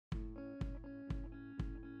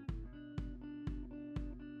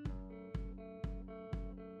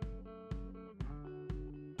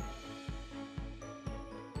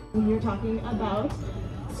We're talking about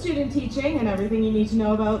student teaching and everything you need to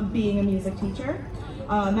know about being a music teacher.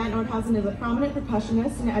 Matt Nordhausen is a prominent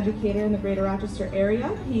percussionist and educator in the Greater Rochester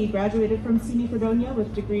area. He graduated from SUNY Fredonia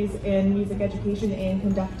with degrees in music education and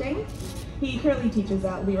conducting. He currently teaches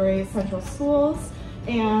at Leroy Central Schools,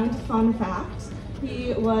 and fun fact,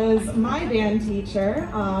 he was my band teacher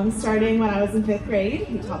starting when I was in 5th grade.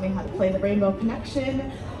 He taught me how to play the Rainbow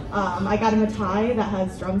Connection. I got him a tie that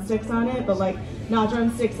has drumsticks on it, but like not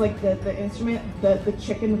drumsticks like the instrument, the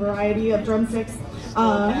chicken variety of drumsticks.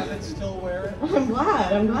 Still wear it? I'm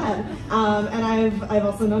glad. And I've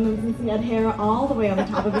also known him since he had hair all the way on the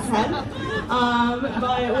top of his head.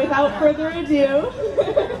 But without further ado,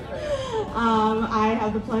 I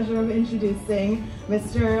have the pleasure of introducing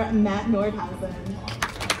Mr. Matt Nordhausen.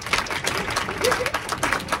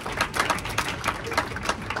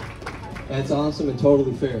 That's awesome and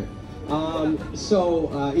totally fair.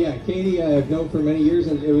 Yeah, Katie I've known for many years,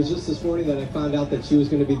 and it was just this morning that I found out that she was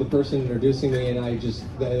going to be the person introducing me, and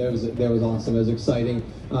that was awesome. It was exciting,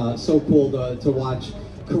 so cool to watch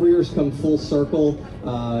careers come full circle,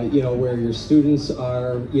 where your students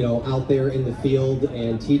are, out there in the field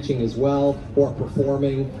and teaching as well, or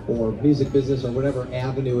performing, or music business, or whatever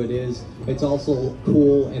avenue it is. It's also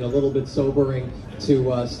cool and a little bit sobering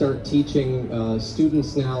to start teaching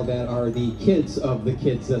students now that are the kids of the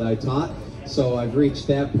kids that I taught. So I've reached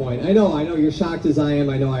that point. I know you're shocked as I am.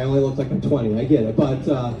 I know I only look like I'm 20. I get it, but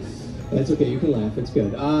that's okay, you can laugh, it's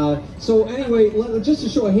good. So anyway, just a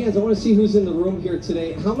show of hands, I want to see who's in the room here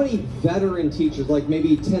today. How many veteran teachers, like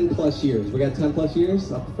maybe 10 plus years? We got 10 plus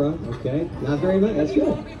years up front? Okay, not very many, that's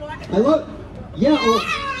good. I love, yeah,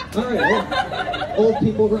 all right, old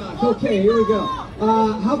people rock. Okay, here we go.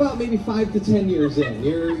 How about maybe 5 to 10 years in?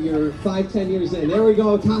 You're 5-10 years in. There we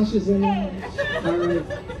go, Tasha's in there. All right,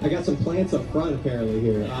 I got some plants up front apparently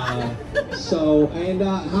here. How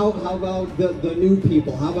about the new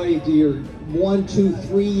people? How about you're 1, 2,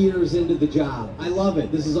 3 years into the job? I love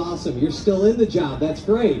it, this is awesome. You're still in the job, that's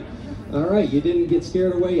great. All right, you didn't get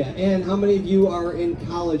scared away yet. And how many of you are in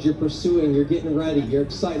college, you're pursuing, you're getting ready, you're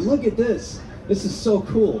excited? Look at this. This is so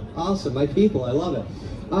cool. Awesome, my people, I love it.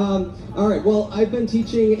 All right, well, I've been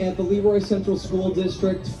teaching at the Leroy Central School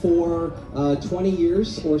District for 20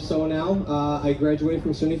 years or so now. I graduated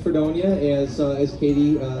from SUNY Fredonia, as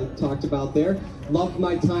Katie talked about there. Loved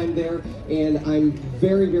my time there, and I'm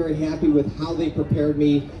very, very happy with how they prepared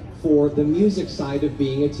me for the music side of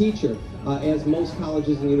being a teacher. As most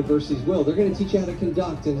colleges and universities will. They're going to teach you how to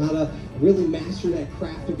conduct and how to really master that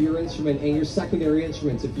craft of your instrument and your secondary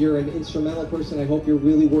instruments. If you're an instrumental person, I hope you're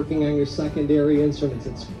really working on your secondary instruments.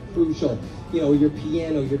 It's crucial. Your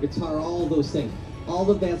piano, your guitar, all of those things.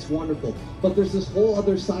 All of that's wonderful. But there's this whole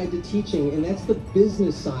other side to teaching, and that's the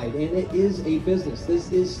business side, and it is a business.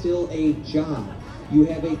 This is still a job. You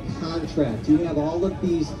have a contract. You have all of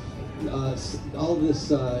these all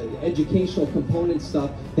this educational component stuff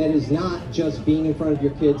that is not just being in front of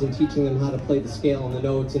your kids and teaching them how to play the scale and the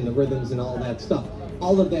notes and the rhythms and all that stuff.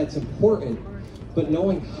 All of that's important, but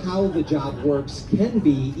knowing how the job works can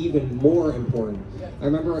be even more important. I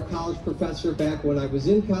remember a college professor back when I was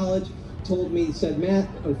in college told me, he said, Matt,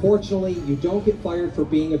 unfortunately, you don't get fired for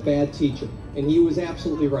being a bad teacher. And he was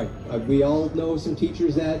absolutely right. We all know some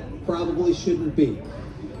teachers that probably shouldn't be.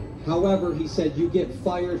 However, he said, you get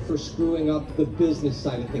fired for screwing up the business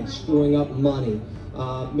side of things, screwing up money,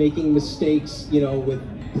 making mistakes, with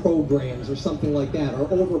programs or something like that, or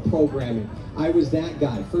over-programming. I was that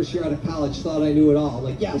guy. First year out of college, thought I knew it all.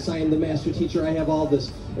 Like, yes, I am the master teacher, I have all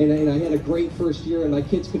this. And I had a great first year, and my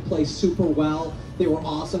kids could play super well. They were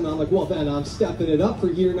awesome. I'm like, well, then I'm stepping it up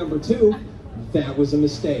for year number 2. That was a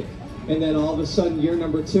mistake. And then all of a sudden, year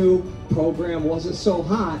number 2, program wasn't so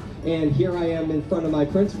hot, and here I am in front of my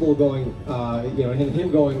principal going, and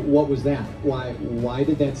him going, what was that? Why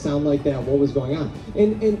did that sound like that? What was going on?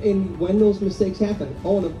 And when those mistakes happen,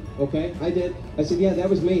 okay, I did. I said, yeah, that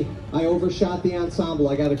was me. I overshot the ensemble.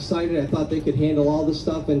 I got excited. I thought they could handle all this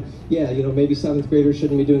stuff, and yeah, maybe 7th graders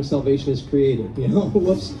shouldn't be doing Salvation is Created,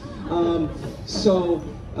 whoops.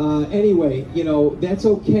 Anyway, that's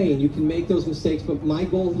okay, and you can make those mistakes, but my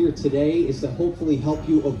goal here today is to hopefully help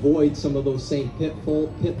you avoid some of those same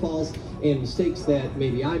pitfalls and mistakes that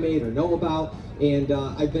maybe I made or know about. And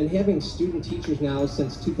I've been having student teachers now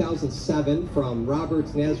since 2007 from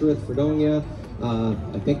Roberts, Nazareth, Fredonia,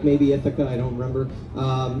 I think maybe Ithaca, I don't remember.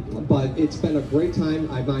 But it's been a great time.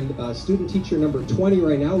 I'm student teacher number 20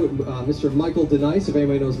 right now with Mr. Michael Denice, if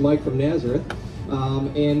anybody knows Mike from Nazareth.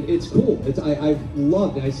 And it's cool. I've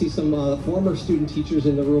loved it. I see some former student teachers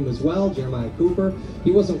in the room as well, Jeremiah Cooper.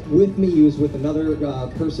 He wasn't with me, he was with another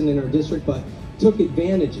person in our district, but took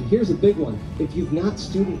advantage, and here's a big one. If you've not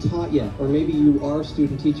student taught yet, or maybe you are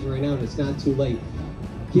student teaching right now and it's not too late,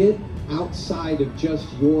 get outside of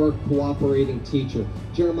just your cooperating teacher.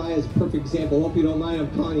 Jeremiah is a perfect example. I hope you don't mind,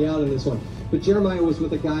 I'm calling you out on this one. But Jeremiah was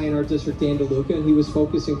with a guy in our district, Dan DeLuca, and he was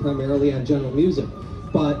focusing primarily on general music.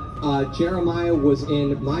 But Jeremiah was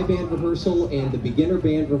in my band rehearsal and the beginner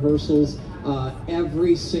band rehearsals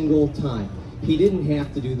every single time. He didn't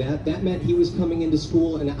have to do that. That meant he was coming into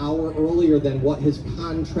school an hour earlier than what his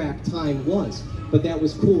contract time was. But that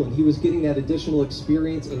was cool, and he was getting that additional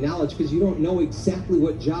experience and knowledge because you don't know exactly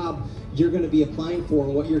what job you're going to be applying for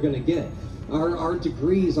and what you're going to get. Our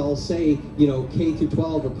degrees all say, you know, K through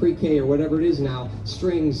 12 or pre-K or whatever it is now,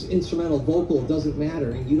 strings, instrumental, vocal, doesn't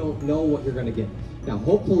matter, and you don't know what you're going to get. Now,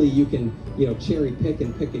 hopefully you can, you know, cherry pick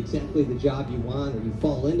and pick exactly the job you want, or you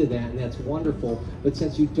fall into that, and that's wonderful. But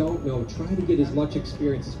since you don't know, try to get as much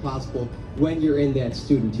experience as possible when you're in that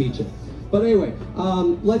student teaching. But anyway,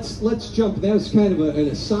 let's jump. That was kind of an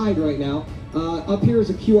aside right now. Up here is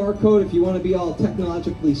a QR code if you want to be all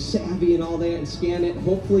technologically savvy and all that and scan it.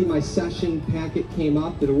 Hopefully my session packet came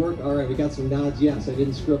up. Did it work? All right, we got some nods. Yes, I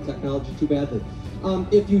didn't screw up technology too badly.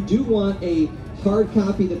 If you do want a hard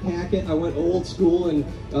copy of the packet, I went old school and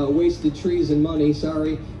wasted trees and money,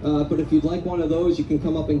 sorry. But if you'd like one of those, you can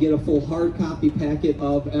come up and get a full hard copy packet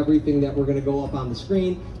of everything that we're going to go up on the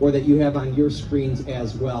screen or that you have on your screens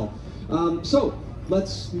as well. So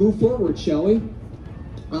let's move forward, shall we?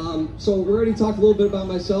 So we already talked a little bit about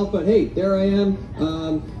myself, but hey, there I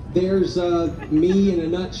am. There's me in a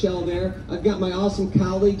nutshell there. I've got my awesome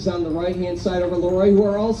colleagues on the right-hand side over Leroy, who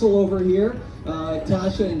are also over here,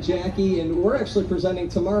 Tasha and Jackie, and we're actually presenting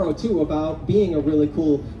tomorrow, too, about being a really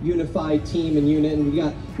cool unified team and unit, and we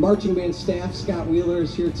got marching band staff. Scott Wheeler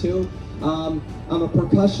is here, too. I'm a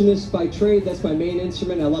percussionist by trade. That's my main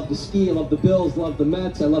instrument. I love to ski. I love the Bills, love the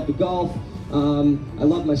Mets. I love to golf. I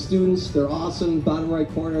love my students. They're awesome. Bottom right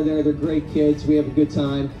corner there. They're great kids. We have a good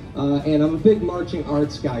time. And I'm a big marching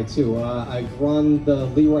arts guy, too. I've run the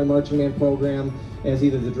Leroy Marching Band program as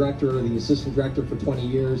either the director or the assistant director for 20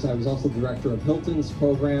 years. I was also the director of Hilton's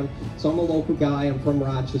program. So I'm a local guy. I'm from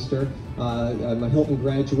Rochester. I'm a Hilton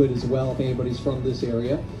graduate as well, if anybody's from this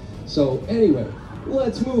area. So anyway,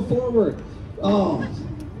 let's move forward. Oh,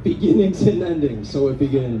 beginnings and endings. So it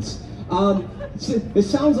begins. It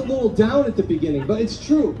sounds a little down at the beginning, but it's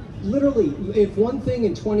true. Literally, if one thing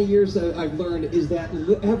in 20 years that I've learned is that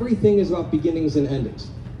everything is about beginnings and endings.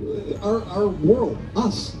 Our world,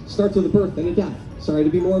 us, starts with a birth and a death. Sorry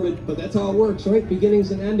to be morbid, but that's how it works, right?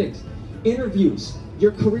 Beginnings and endings. Interviews.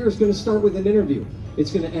 Your career is going to start with an interview.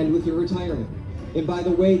 It's going to end with your retirement. And by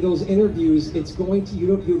the way, those interviews, it's going to,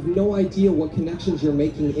 you have no idea what connections you're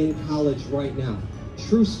making in college right now.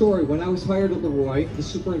 True story, when I was hired at Leroy, the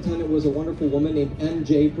superintendent was a wonderful woman named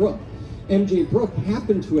M.J. Brooke. M.J. Brooke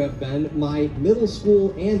happened to have been my middle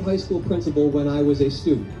school and high school principal when I was a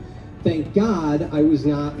student. Thank God I was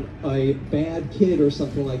not a bad kid or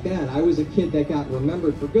something like that. I was a kid that got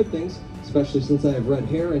remembered for good things, especially since I have red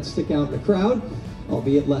hair and stick out in the crowd,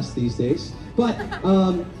 albeit less these days. But,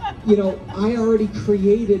 you know, I already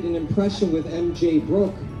created an impression with M.J.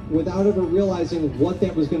 Brooke without ever realizing what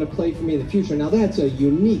that was going to play for me in the future. Now that's a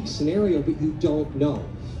unique scenario, but you don't know.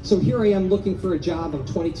 So here I am looking for a job. I'm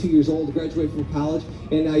 22 years old, graduated from college,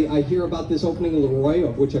 and I hear about this opening in Leroy,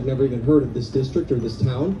 of which I've never even heard of this district or this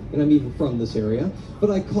town, and I'm even from this area. But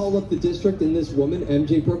I call up the district, and this woman,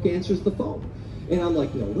 M.J. Brooke, answers the phone. And I'm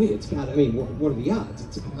like, no way, it's got, I mean, what are the odds?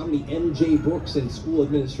 It's, how many M.J. Brookes in school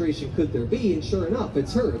administration could there be? And sure enough,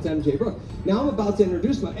 it's her, it's M.J. Brooke. Now I'm about to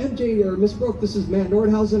introduce my M.J. or Miss Brooke, this is Matt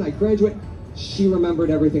Nordhausen, I graduate. She remembered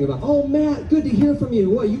everything about, oh, Matt, good to hear from you.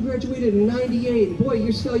 What, you graduated in '98, and boy,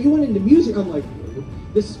 you went into music. I'm like,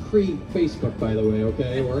 this is pre-Facebook, by the way,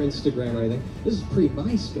 okay, or Instagram or anything. This is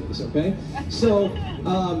pre-MySpace, okay? So,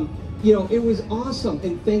 you know, it was awesome,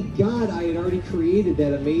 and thank God I had already created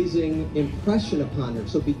that amazing impression upon her.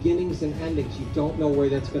 So beginnings and endings, you don't know where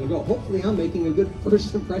that's going to go. Hopefully I'm making a good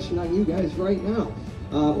first impression on you guys right now,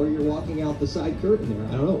 or you're walking out the side curtain there.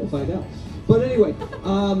 I don't know, we'll find out. But anyway,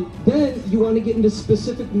 then you want to get into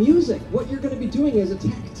specific music, what you're going to be doing as a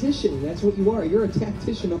tactician. That's what you are. You're a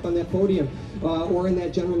tactician up on that podium or in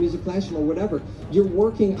that general music classroom or whatever. You're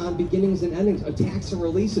working on beginnings and endings, attacks and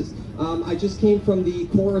releases. I just came from the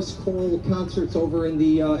chorus choral concerts over in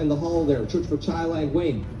the hall there, Church for Chila and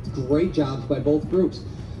Wayne. Great jobs by both groups.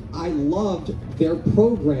 I loved their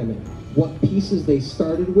programming. What pieces they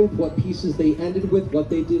started with, what pieces they ended with, what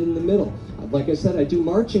they did in the middle. Like I said, I do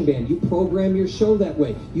marching band. You program your show that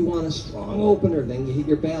way. You want a strong opener, then you hit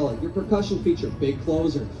your ballad. Your percussion feature, big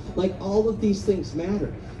closer. Like, all of these things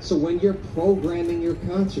matter. So when you're programming your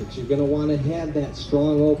concerts, you're going to want to have that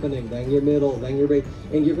strong opening, then your middle, then your bass,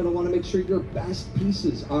 and you're going to want to make sure your best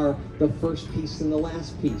pieces are the first piece and the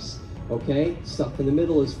last piece. Okay? Stuff in the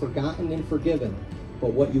middle is forgotten and forgiven.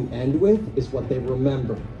 But what you end with is what they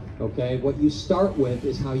remember. Okay? What you start with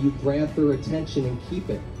is how you grab their attention and keep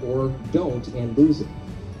it, or don't and lose it.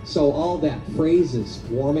 So all that, phrases,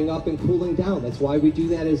 warming up and cooling down. That's why we do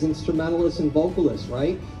that as instrumentalists and vocalists,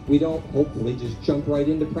 right? We don't, hopefully, just jump right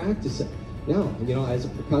into practicing. No, you know, as a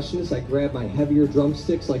percussionist, I grab my heavier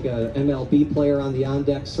drumsticks like a MLB player on the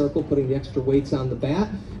on-deck circle, putting the extra weights on the bat,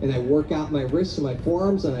 and I work out my wrists and my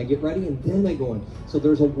forearms, and I get ready, and then I go in. So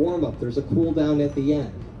there's a warm-up, there's a cool down at the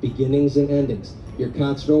end, beginnings and endings. Your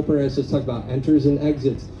concert opener, as I talked about, enters and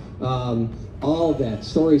exits. All of that,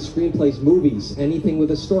 stories, screenplays, movies, anything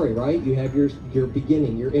with a story, right? You have your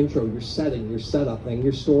beginning, your intro, your setting, your setup, then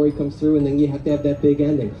your story comes through, and then you have to have that big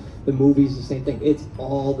ending. The movie's the same thing. It's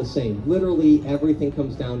all the same. Literally, everything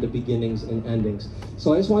comes down to beginnings and endings.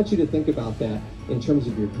 So I just want you to think about that in terms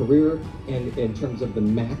of your career and in terms of the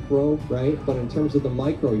macro, right? But in terms of the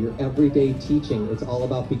micro, your everyday teaching, it's all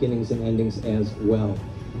about beginnings and endings as well.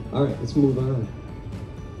 All right, let's move on.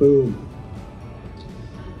 Boom.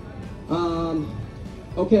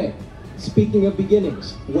 Okay, speaking of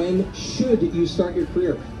beginnings, when should you start your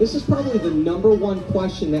career? This is probably the #1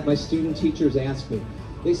 question that my student teachers ask me.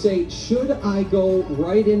 They say, should I go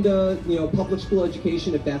right into, public school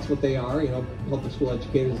education if that's what they are, public school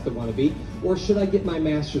educators if they want to be, or should I get my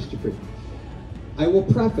master's degree? I will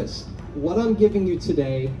preface, what I'm giving you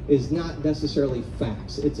today is not necessarily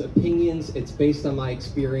facts. It's opinions. It's based on my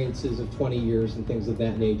experiences of 20 years and things of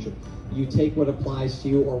that nature. You take what applies to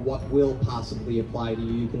you or what will possibly apply to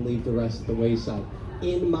you. You can leave the rest at the wayside.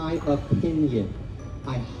 In my opinion,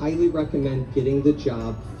 I highly recommend getting the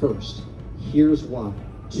job first. Here's why.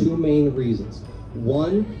 2 main reasons.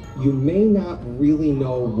 1, you may not really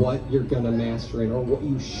know what you're going to master in or what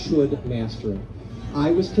you should master in.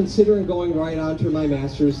 I was considering going right on to my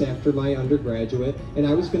master's after my undergraduate, and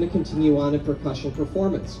I was going to continue on in percussion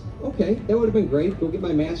performance. Okay, that would have been great. Go get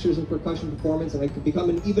my master's in percussion performance, and I could become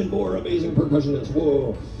an even more amazing percussionist.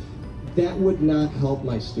 Whoa. That would not help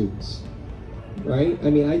my students, right? I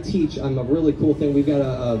mean, I teach, I'm a really cool thing. We've got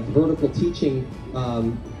a vertical teaching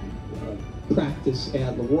practice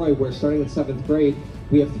at Leroy where starting in 7th grade,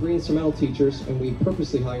 we have 3 instrumental teachers, and we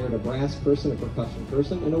purposely hired a brass person, a percussion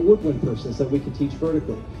person, and a woodwind person so that we could teach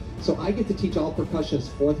vertically. So I get to teach all percussionists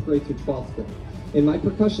 4th grade through 12th grade. And my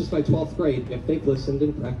percussionists by 12th grade, if they've listened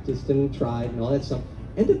and practiced and tried and all that stuff,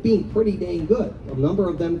 end up being pretty dang good. A number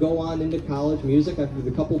of them go on into college music. I've had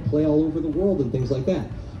a couple play all over the world and things like that.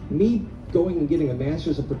 Me going and getting a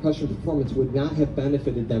master's in percussion performance would not have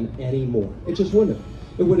benefited them anymore. It just wouldn't have.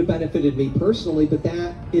 It would have benefited me personally, but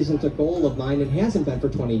that isn't a goal of mine and hasn't been for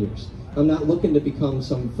 20 years. I'm not looking to become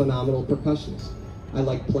some phenomenal percussionist. I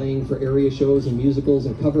like playing for area shows and musicals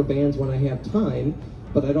and cover bands when I have time,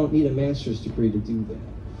 but I don't need a master's degree to do that.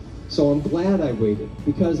 So I'm glad I waited,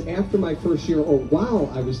 because after my first year, or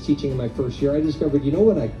while I was teaching in my first year, I discovered, you know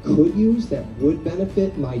what I could use that would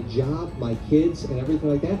benefit my job, my kids, and everything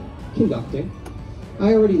like that? Conducting.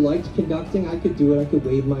 I already liked conducting. I could do it. I could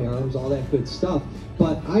wave my arms, all that good stuff.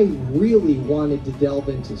 But I really wanted to delve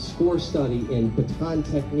into score study and baton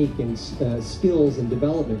technique and skills and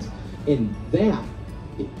developments. And that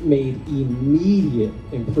made immediate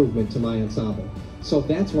improvement to my ensemble. So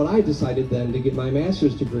that's what I decided then to get my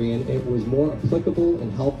master's degree in. It was more applicable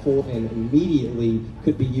and helpful and immediately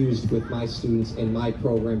could be used with my students in my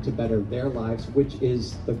program to better their lives, which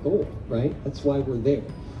is the goal, right? That's why we're there.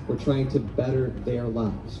 We're trying to better their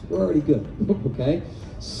lives. We're already good, okay?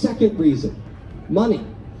 Second reason, money.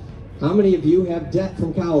 How many of you have debt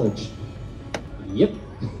from college? Yep.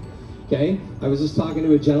 Okay, I was just talking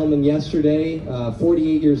to a gentleman yesterday,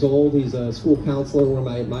 48 years old. He's a school counselor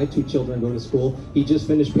where my 2 children go to school. He just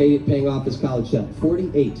finished paying off his college debt,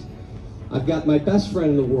 48. I've got my best friend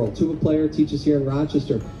in the world, tuba player, teaches here in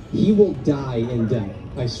Rochester. He will die in debt,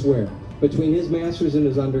 I swear. Between his master's and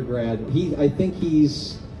his undergrad, I think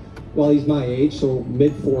he's my age, so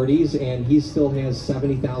mid-40s, and he still has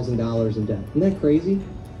 $70,000 in debt. Isn't that crazy?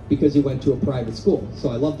 Because he went to a private school. So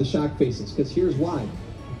I love the shock faces, because here's why.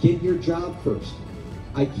 Get your job first.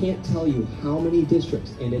 I can't tell you how many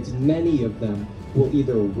districts, and it's many of them, will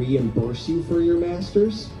either reimburse you for your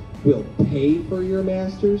master's, will pay for your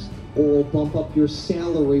master's, or will bump up your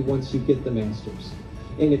salary once you get the master's.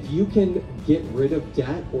 And if you can get rid of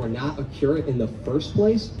debt or not accrue it in the first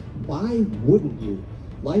place, why wouldn't you?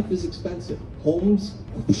 Life is expensive. Homes,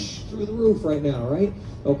 whoosh, through the roof right now, right?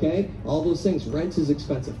 Okay? All those things. Rent is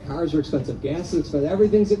expensive. Cars are expensive. Gas is expensive.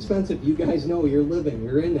 Everything's expensive. You guys know you're living.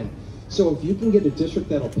 You're in that. So if you can get a district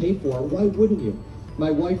that'll pay for it, why wouldn't you?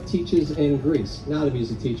 My wife teaches in Greece. Not a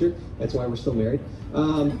music teacher. That's why we're still married.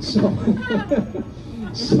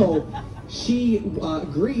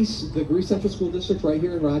 Greece, the Greece Central School District right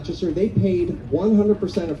here in Rochester, they paid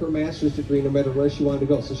 100% of her master's degree no matter where she wanted to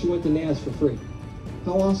go. So she went to NAS for free.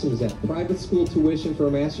 How awesome is that? Private school tuition for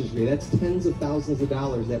a master's degree. That's tens of thousands of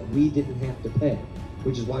dollars that we didn't have to pay,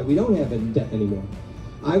 which is why we don't have any debt anymore.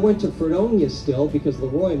 I went to Fredonia still because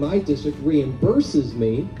Leroy, my district, reimburses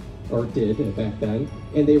me, or did back then,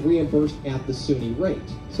 and they reimbursed at the SUNY rate.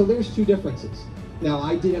 So there's two differences. Now,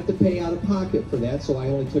 I did have to pay out of pocket for that, so I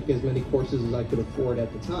only took as many courses as I could afford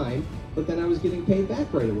at the time, but then I was getting paid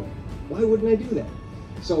back right away. Why wouldn't I do that?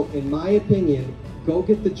 So, in my opinion, go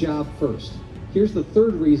get the job first. Here's the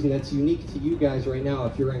third reason that's unique to you guys right now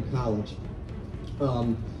if you're in college.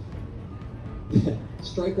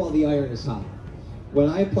 Strike while the iron is hot. When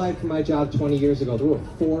I applied for my job 20 years ago, there were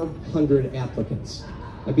 400 applicants.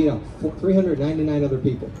 I beat out 399 other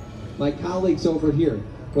people. My colleagues over here,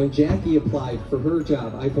 when Jackie applied for her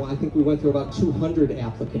job, I think we went through about 200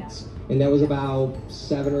 applicants, and that was about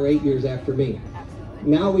 7 or 8 years after me.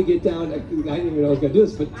 Now we get down, I didn't even know I was going to do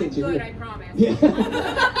this, but since you're here. I promise. Yeah.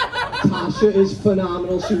 Tasha is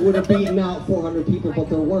phenomenal. She would have beaten out 400 people, but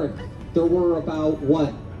there weren't. There were about,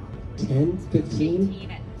 what, 10, 15?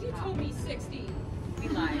 You told me 60. We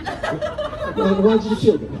lied. I want you to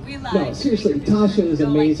feel good. We lied. No, seriously, Tasha is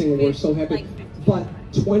amazing, and we're so happy. But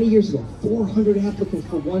 20 years ago, 400 applicants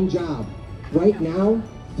for one job. Right now,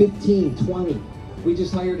 15, 20. We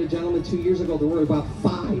just hired a gentleman 2 years ago. There were about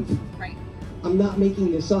 5. Right. I'm not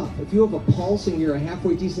making this up. If you have a pulse and you're a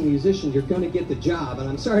halfway decent musician, you're going to get the job. And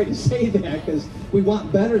I'm sorry to say that because we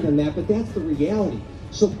want better than that, but that's the reality.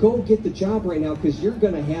 So go get the job right now because you're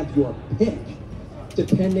going to have your pick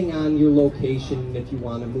depending on your location, if you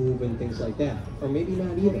want to move and things like that. Or maybe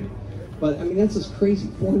not even. But I mean, that's just crazy.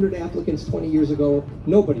 400 applicants 20 years ago,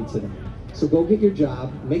 nobody today. So go get your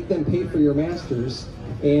job, make them pay for your master's,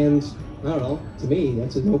 and I don't know, to me,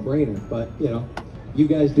 that's a no-brainer. But, you know, you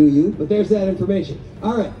guys do you, but there's that information.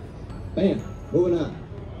 All right, bam, moving on.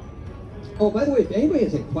 Oh, by the way, if anybody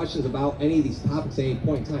has any questions about any of these topics at any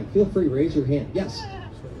point in time, feel free to raise your hand. Yes? So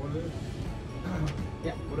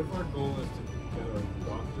what if our goal is to get our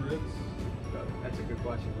doctorates? That's a good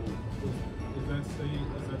question. Is that same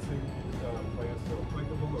plan still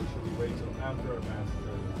applicable, or should we wait till after our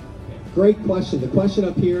master's? Great question. The question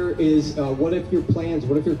up here is, what if your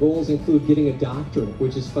goals include getting a doctorate,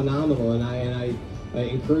 which is phenomenal, and I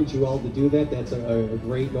encourage you all to do that. That's a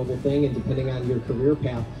great, noble thing, and depending on your career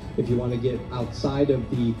path, if you want to get outside of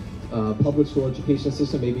the public school education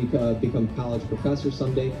system, maybe become college professor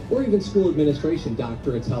someday, or even school administration,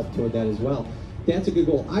 doctorates help toward that as well. That's a good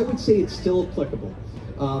goal. I would say it's still applicable.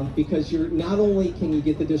 Because you're not only can you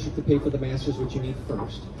get the district to pay for the master's, which you need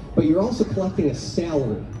first, but you're also collecting a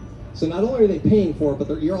salary. So not only are they paying for it,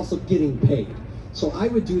 but you're also getting paid. So I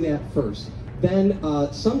would do that first. Then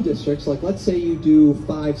some districts, like let's say you do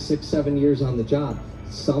 5, 6, 7 years on the job,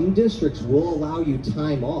 some districts will allow you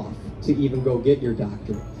time off to even go get your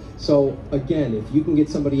doctorate. So again, if you can get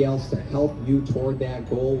somebody else to help you toward that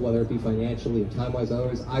goal, whether it be financially or time-wise,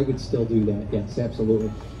 otherwise, I would still do that. Yes,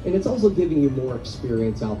 absolutely. And it's also giving you more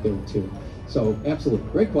experience out there too. So absolutely,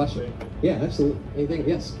 great question. Yeah, absolutely. Anything?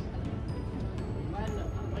 Yes.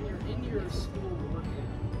 When you're in your school working,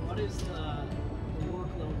 what is the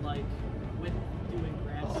workload like with doing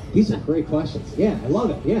grad school? These are great questions. Yeah, I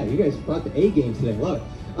love it. Yeah, you guys brought the A game today. I love it.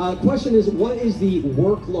 Question is, what is the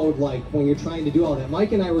workload like when you're trying to do all that?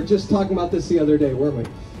 Mike and I were just talking about this the other day, weren't we?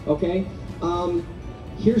 Okay.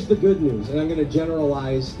 Here's the good news, and I'm going to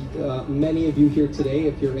generalize many of you here today.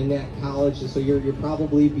 If you're in that college, so you're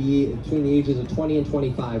probably be between the ages of 20 and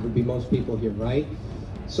 25 would be most people here, right?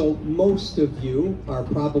 So most of you are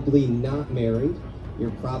probably not married.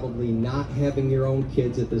 You're probably not having your own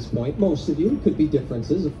kids at this point. Most of you, could be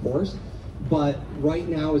differences, of course. But right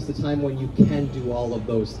now is the time when you can do all of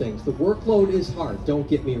those things. The workload is hard, don't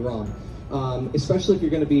get me wrong. Especially if you're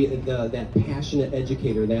going to be that passionate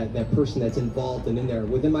educator, that person that's involved and in there.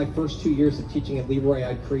 Within my first 2 years of teaching at Leroy,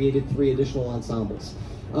 I created 3 additional ensembles.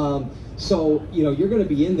 So, you know, you're going to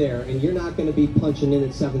be in there and you're not going to be punching in at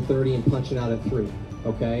 7:30 and punching out at 3,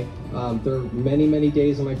 okay? There are many, many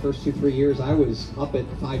days in my first 2-3 years, I was up at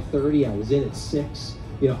 5:30, I was in at 6.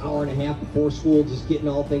 You know, hour and a half before school, just getting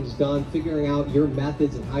all things done, figuring out your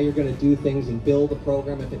methods and how you're going to do things and build a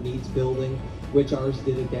program if it needs building, which ours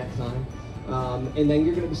did at that time. And then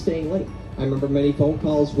you're going to be staying late. I remember many phone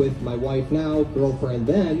calls with my wife now, girlfriend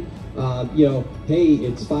then, you know, hey,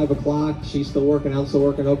 it's 5 o'clock, she's still working, I'm still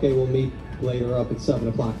working, okay, we'll meet later up at 7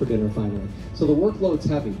 o'clock for dinner finally. So the workload's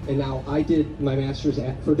heavy. And now I did my master's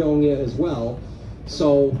at Fredonia as well.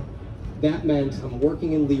 So that meant I'm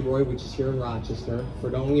working in Leroy, which is here in Rochester.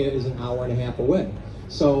 Fredonia is an hour and a half away.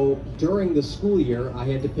 So during the school year, I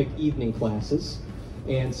had to pick evening classes.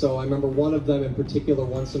 And so I remember one of them in particular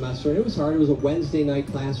one semester, and it was hard. It was a Wednesday night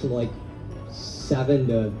class from like 7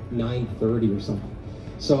 to 9:30 or something.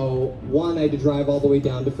 So one, I had to drive all the way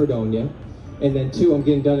down to Fredonia. And then two, I'm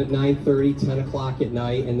getting done at 9:30, 10 o'clock at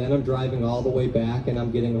night, and then I'm driving all the way back, and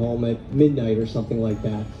I'm getting home at midnight or something like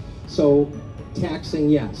that. So taxing,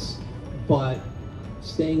 yes, but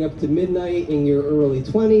staying up to midnight in your early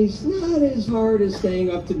 20s, not as hard as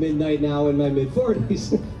staying up to midnight now in my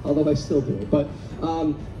mid-40s, although I still do it. But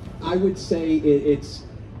I would say it's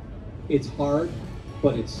hard,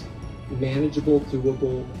 but it's manageable,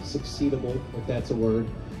 doable, succeedable, if that's a word,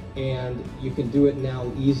 and you can do it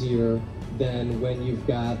now easier than when you've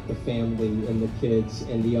got the family and the kids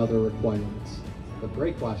and the other requirements. A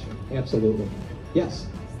great question, absolutely. Yes.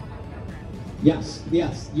 Yes,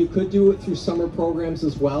 yes, you could do it through summer programs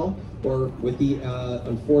as well, or with the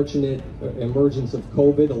unfortunate emergence of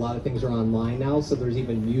COVID, a lot of things are online now, so there's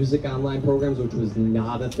even music online programs, which was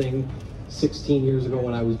not a thing 16 years ago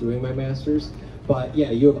when I was doing my master's. But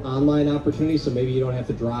yeah, you have online opportunities, so maybe you don't have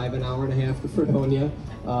to drive an hour and a half to Fredonia.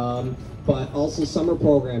 But also summer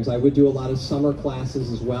programs. I would do a lot of summer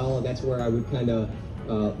classes as well, and that's where I would kind of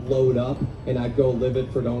load up, and I'd go live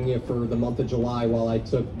at Fredonia for the month of July while I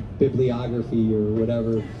took bibliography or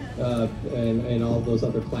whatever, and all those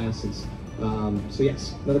other classes. So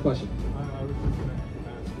yes, another question. I was just going to ask,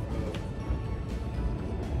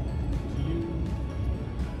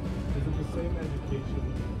 is it the same education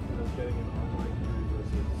as getting an online degree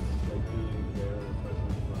versus like being there in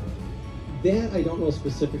freshman class? That I don't know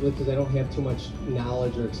specifically because I don't have too much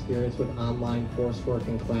knowledge or experience with online coursework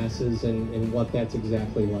and classes and what that's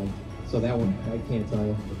exactly like. So that one, I can't tell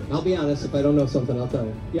you. I'll be honest, if I don't know something, I'll tell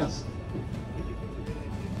you. Yes?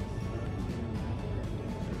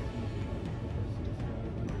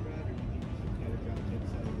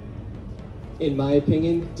 In my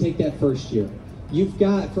opinion, take that first year. You've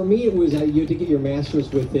got, for me it was, you had to get your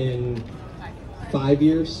master's within 5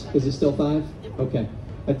 years. Is it still 5? Okay.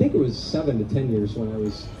 I think it was 7 to 10 years when I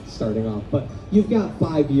was starting off, but you've got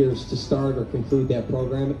 5 years to start or conclude that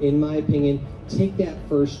program. In my opinion, take that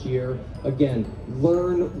first year. Again,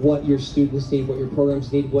 learn what your students need, what your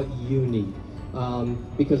programs need, what you need.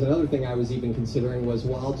 Because another thing I was even considering was,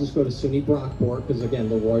 well, I'll just go to SUNY Brockport, because again,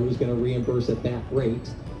 Leroy was going to reimburse at that rate.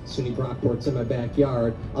 SUNY Brockport's in my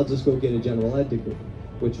backyard. I'll just go get a general ed degree,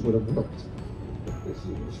 which would have worked.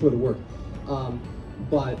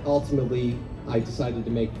 But ultimately, I decided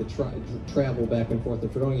to make the travel back and forth to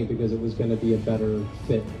Fredonia because it was going to be a better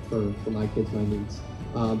fit for my kids, my needs.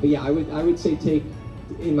 But yeah, I would say take,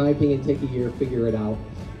 in my opinion, take a year, figure it out,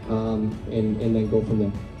 and then go from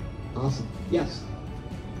there. Awesome. Yes.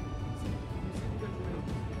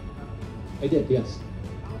 I did. Yes.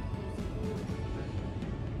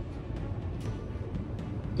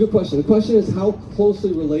 Good question. The question is, how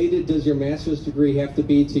closely related does your master's degree have to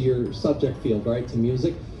be to your subject field, right? To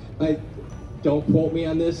music. Don't quote me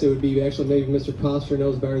on this. It would be actually maybe Mr. Koster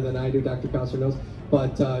knows better than I do. Dr. Koster knows.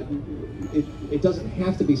 But it doesn't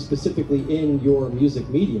have to be specifically in your music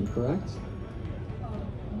medium, correct?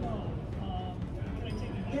 No. Can I take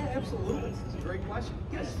it? Yeah, absolutely. This is a great question.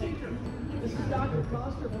 Guest speaker. This is Dr.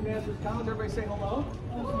 Koster from Nazareth College. Everybody say hello.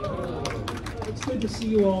 It's good to see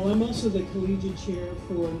you all. I'm also the collegiate chair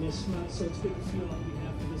for NISMA, so it's good to see you all on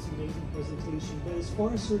behalf of this amazing presentation. But as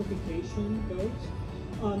far as certification goes,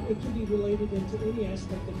 it can be related into any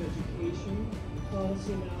aspect of education,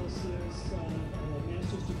 policy analysis,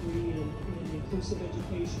 master's degree in inclusive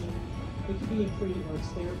education. It could be in creative arts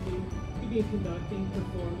therapy. It could be in conducting,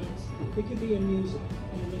 performance. It could be in music.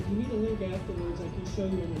 And if you need a link afterwards, I can show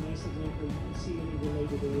you in the message link where you can see any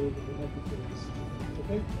related area that will help you figure this out.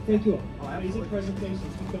 Okay? Thank you all. Amazing presentation.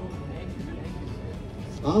 Keep going. Thank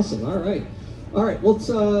you. Awesome. All right. All right. Well,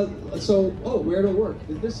 where to work?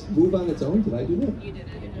 Did this move on its own? Did I do that? You did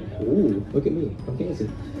it. Ooh, look at me. I'm fancy.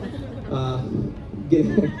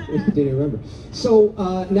 Didn't remember. So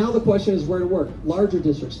now the question is where to work. Larger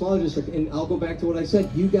district, smaller district, and I'll go back to what I said.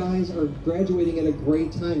 You guys are graduating at a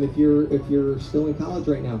great time if you're still in college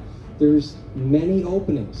right now. There's many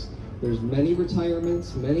openings. There's many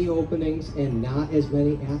retirements, many openings, and not as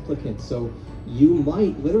many applicants. So you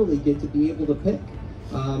might literally get to be able to pick.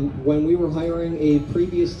 When we were hiring a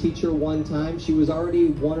previous teacher one time, she was already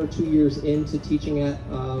 1 or 2 years into teaching at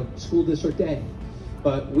School District A.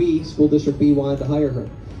 But we, School District B, wanted to hire her.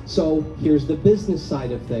 So here's the business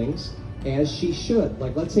side of things, as she should.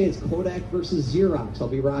 Like, let's say it's Kodak versus Xerox. I'll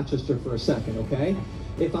be Rochester for a second, okay?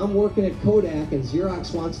 If I'm working at Kodak and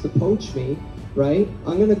Xerox wants to poach me, right,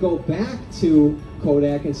 I'm going to go back to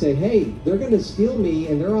Kodak and say, hey, they're going to steal me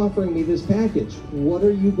and they're offering me this package. What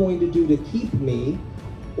are you going to do to keep me,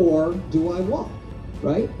 or do I walk,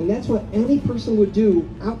 right? And that's what any person would do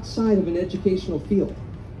outside of an educational field.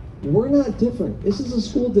 We're not different. This is a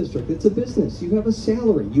school district. It's a business. You have a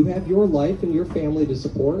salary. You have your life and your family to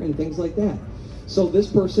support and things like that. So this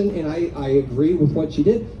person, and I agree with what she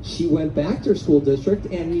did, she went back to her school district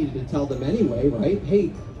and needed to tell them anyway, right?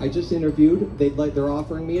 Hey, I just interviewed. They're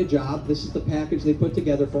offering me a job. This is the package they put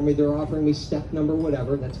together for me. They're offering me step number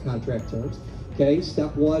whatever. That's contract terms. Okay,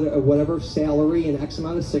 step one, whatever salary and X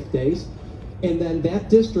amount of sick days. And then that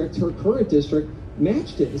district, her current district,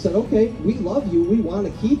 matched it and said, okay, we love you, we want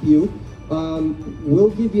to keep you,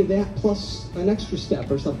 we'll give you that plus an extra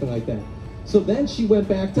step or something like that. So then she went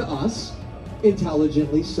back to us,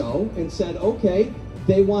 intelligently so, and said, okay,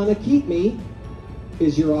 they want to keep me,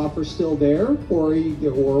 is your offer still there, or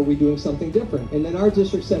are we doing something different? And then our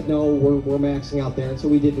district said, no, we're maxing out there, and so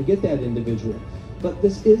we didn't get that individual. But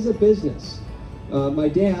this is a business. My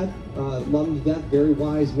dad, loved him to death, very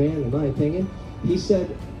wise man in my opinion, he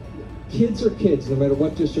said, kids are kids, no matter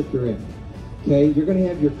what district you're in. Okay, you're going to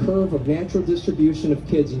have your curve of natural distribution of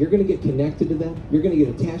kids, and you're going to get connected to them. You're going to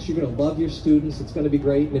get attached. You're going to love your students. It's going to be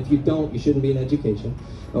great. And if you don't, you shouldn't be in education.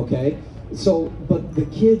 Okay, so but the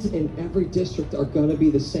kids in every district are going to be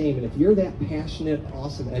the same. And if you're that passionate,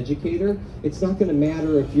 awesome educator, it's not going to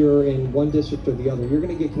matter if you're in one district or the other. You're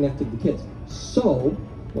going to get connected to the kids. So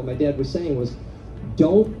what my dad was saying was,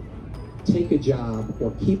 don't take a job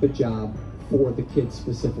or keep a job for the kids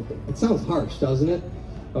specifically. It sounds harsh, doesn't it?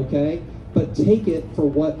 Okay? But take it for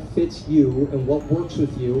what fits you and what works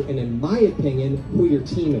with you, and in my opinion, who your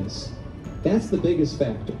team is. That's the biggest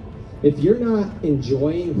factor. If you're not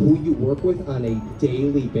enjoying who you work with on a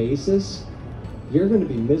daily basis, you're going to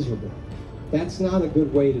be miserable. That's not a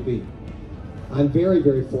good way to be. I'm very,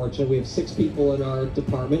 very fortunate. We have 6 people in our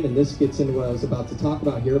department, and this gets into what I was about to talk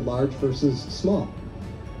about here, large versus small.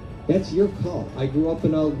 That's your call. I grew up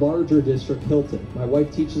in a larger district, Hilton. My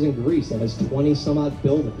wife teaches in Greece. It has 20 some odd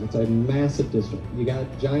buildings. It's a massive district. You got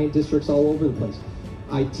giant districts all over the place.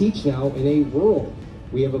 I teach now in a rural.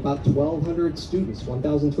 We have about 1,200 students,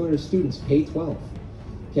 1,200 students, K-12.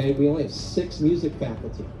 Okay, we only have 6 music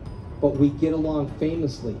faculty, but we get along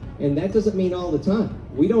famously. And that doesn't mean all the time.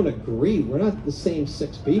 We don't agree. We're not the same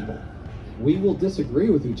 6 people. We will disagree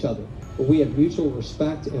with each other, but we have mutual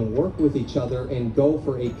respect and work with each other and go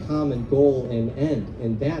for a common goal and end,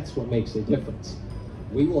 and that's what makes a difference.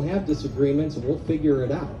 We will have disagreements and we'll figure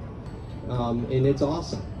it out, and it's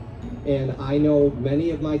awesome. And I know many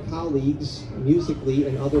of my colleagues musically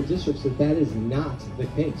in other districts that is not the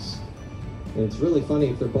case. And it's really funny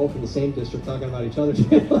if they're both in the same district talking about each other.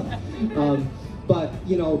 But,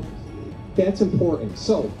 you know, that's important.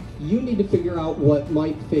 So you need to figure out what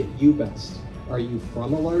might fit you best. Are you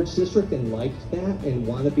from a large district and liked that and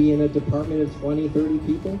want to be in a department of 20, 30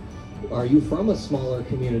 people? Are you from a smaller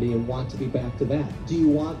community and want to be back to that? Do you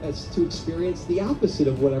want us to experience the opposite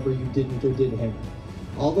of whatever you didn't or did have?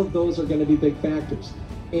 All of those are going to be big factors.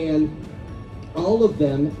 And all of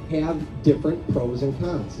them have different pros and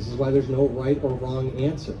cons. This is why there's no right or wrong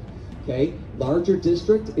answer. Okay? Larger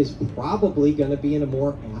district is probably going to be in a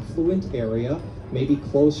more affluent area, maybe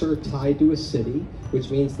closer tied to a city, which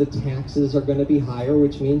means the taxes are going to be higher,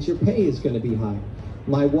 which means your pay is going to be higher.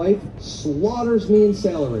 My wife slaughters me in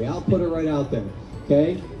salary. I'll put it right out there.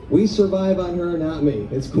 Okay? We survive on her, not me.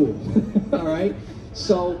 It's cool. All right?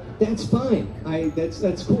 So that's fine.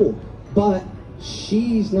 That's cool. But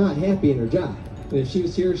she's not happy in her job. And if she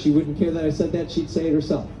was here, she wouldn't care that I said that. She'd say it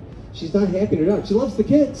herself. She's not happy in her job. She loves the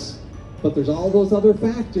kids. But there's all those other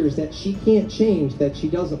factors that she can't change that she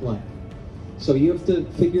doesn't like. So you have to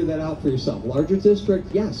figure that out for yourself. Larger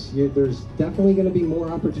district, yes, there's definitely going to be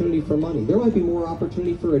more opportunity for money. There might be more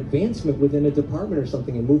opportunity for advancement within a department or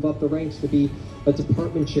something and move up the ranks to be a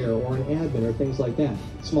department chair or an admin or things like that.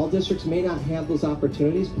 Small districts may not have those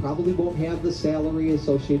opportunities, probably won't have the salary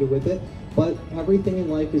associated with it, but everything in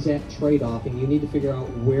life is at trade-off, and you need to figure out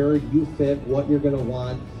where you fit, what you're going to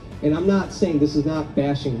want. And I'm not saying this is not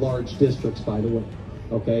bashing large districts, by the way,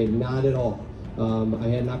 okay? Not at all. I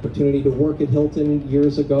had an opportunity to work at Hilton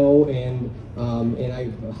years ago, and I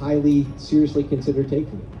highly, seriously considered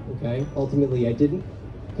taking it, okay? Ultimately, I didn't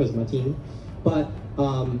because of my team, But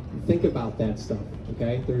think about that stuff,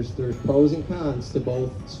 okay? There's pros and cons to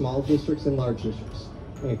both small districts and large districts.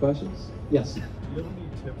 Any questions? Yes? Do you have any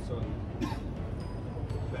tips on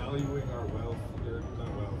valuing our wealth, or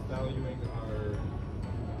not wealth, valuing our,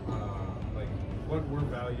 like, what we're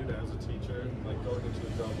valued as a teacher, like going into a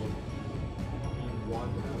job of being one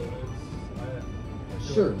out of this? I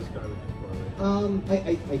feel Sure. like describe it poorly.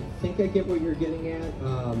 I think I get what you're getting at.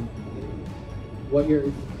 What you're,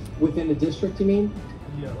 within a district, you mean?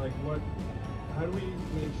 Yeah, like how do we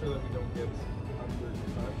make sure that we don't get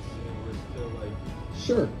undercuts and we're still like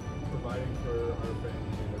Sure. providing for our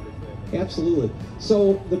family and everything? Absolutely.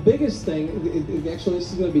 So the biggest thing, actually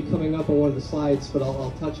this is going to be coming up on one of the slides, but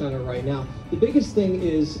I'll touch on it right now. The biggest thing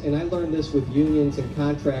is, and I learned this with unions and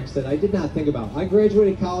contracts that I did not think about. I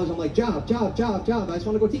graduated college, I'm like, job, I just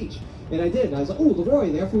want to go teach. And I did, and I was like, oh,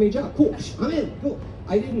 Leroy, they offered me a job, cool, I'm in, cool.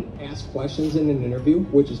 I didn't ask questions in an interview,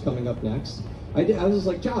 which is coming up next. I was just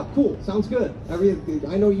like, job, cool, sounds good.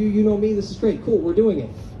 I know you, you know me, this is great, cool, we're doing it.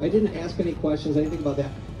 I didn't ask any questions, anything about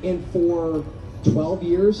that. And for 12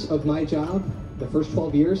 years of my job, the first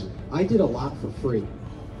 12 years, I did a lot for free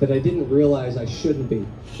that I didn't realize I shouldn't be.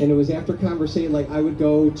 And it was after conversation, like I would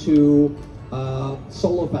go to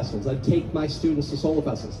solo festivals. I'd take my students to solo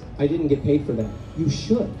festivals. I didn't get paid for that. You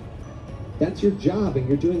should. That's your job and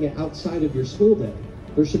you're doing it outside of your school day.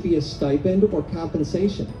 There should be a stipend or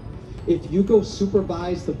compensation. If you go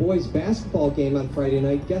supervise the boys' basketball game on Friday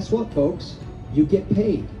night, guess what, folks? You get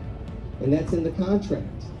paid. And that's in the contract.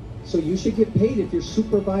 So you should get paid if you're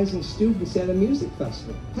supervising students at a music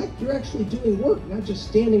festival. Heck, you're actually doing work, not just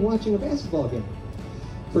standing watching a basketball game.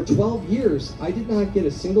 For 12 years, I did not get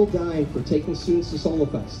a single dime for taking students to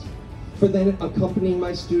SoloFest, for then accompanying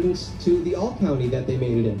my students to the All-County that they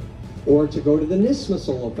made it in, or to go to the NISMA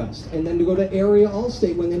SoloFest, and then to go to Area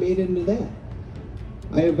All-State when they made it into that.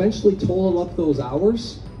 I eventually totaled up those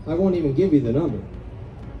hours. I won't even give you the number.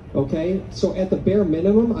 Okay, so at the bare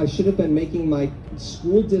minimum, I should have been making my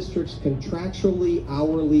school district's contractual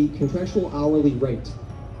hourly rate,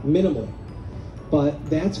 minimally. But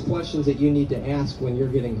that's questions that you need to ask when you're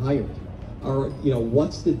getting hired. Or, you know,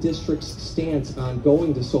 what's the district's stance on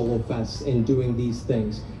going to SoloFest and doing these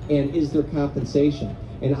things? And is there compensation?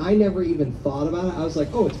 And I never even thought about it. I was like,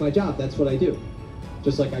 oh, it's my job, that's what I do.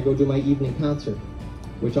 Just like I go do my evening concert,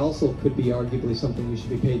 which also could be arguably something you should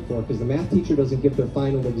be paid for, because the math teacher doesn't give their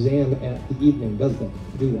final exam at the evening, does they?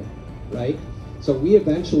 Do they? Right? So we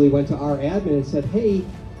eventually went to our admin and said, hey,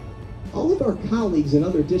 all of our colleagues in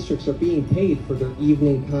other districts are being paid for their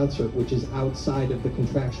evening concert, which is outside of the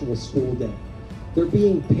contractual school day. They're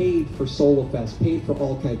being paid for SoloFest, paid for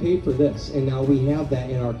All-Kind, paid for this, and now we have that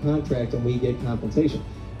in our contract and we get compensation.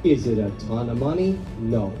 Is it a ton of money?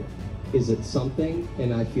 No. Is it something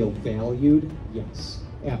and I feel valued? Yes.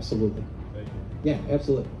 Absolutely. Thank you. Yeah,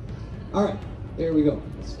 absolutely. All right, there we go.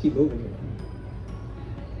 Let's keep moving here.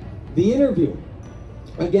 The interview.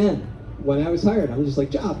 Again, when I was hired, I'm just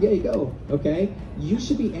like, job, yay, go, okay? You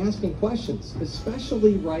should be asking questions,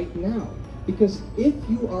 especially right now. Because if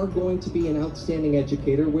you are going to be an outstanding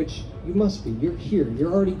educator, which you must be, you're here,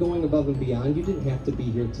 you're already going above and beyond. You didn't have to be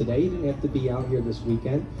here today, you didn't have to be out here this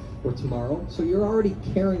weekend or tomorrow. So you're already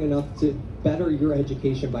caring enough to better your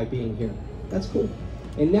education by being here. That's cool.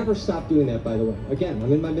 And never stop doing that, by the way. Again,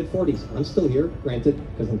 I'm in my mid-40s. I'm still here, granted,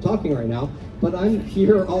 because I'm talking right now, but I'm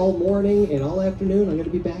here all morning and all afternoon. I'm going to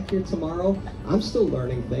be back here tomorrow. I'm still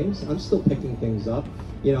learning things. I'm still picking things up.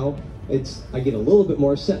 You know, I get a little bit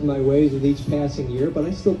more set in my ways with each passing year, but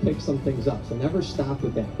I still pick some things up. So never stop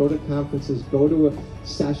with that. Go to conferences, go to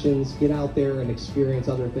sessions, get out there and experience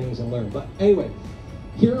other things and learn. But anyway,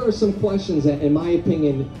 here are some questions that, in my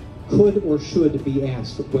opinion, could or should be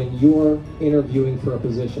asked when you're interviewing for a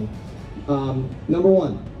position. Number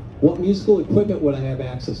one, what musical equipment would I have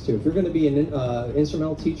access to? If you're going to be an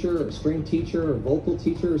instrumental teacher or string teacher or vocal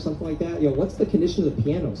teacher or something like that, you know, what's the condition of the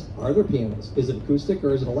pianos? Are there pianos? Is it acoustic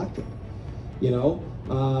or is it electric? You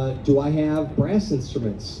know, do I have brass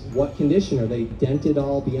instruments? What condition? Are they dented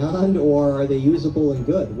all beyond, or are they usable and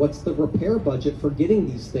good? What's the repair budget for getting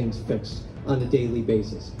these things fixed on a daily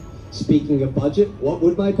basis? Speaking of budget, what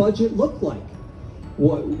would my budget look like?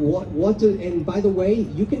 And by the way,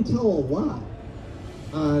 you can tell a lot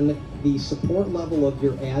on the support level of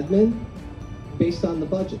your admin based on the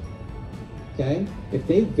budget, okay? If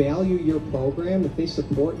they value your program, if they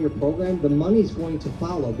support your program, the money's going to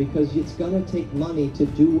follow, because it's gonna take money to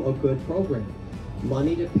do a good program.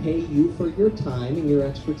 Money to pay you for your time and your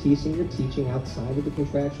expertise and your teaching outside of the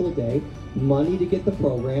contractual day, money to get the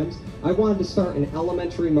programs. I wanted to start an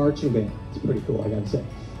elementary marching band. It's pretty cool, I gotta say.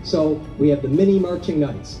 So we have the mini marching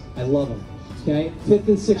nights. I love them. Okay, 5th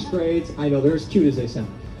and 6th grades. I know they're as cute as they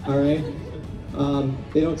sound. All right.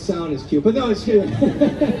 They don't sound as cute, but no, it's cute.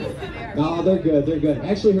 Oh, they're good. They're good.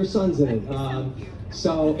 Actually, her son's in it.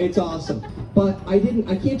 So it's awesome. But I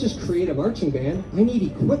can't just create a marching band. I need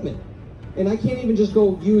equipment. And I can't even just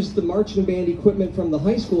go use the marching band equipment from the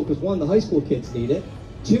high school because one, the high school kids need it.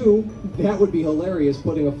 Two, that would be hilarious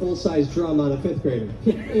putting a full-size drum on a 5th grader.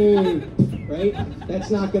 Right?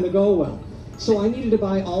 That's not going to go well. So I needed to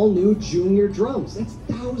buy all new junior drums. That's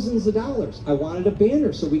thousands of dollars. I wanted a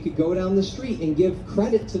banner so we could go down the street and give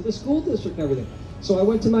credit to the school district and everything. So I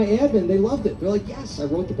went to my admin, they loved it. They're like, yes, I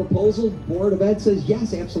wrote the proposal, Board of Ed says,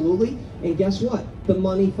 yes, absolutely. And guess what? The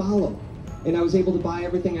money followed. And I was able to buy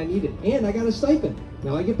everything I needed. And I got a stipend.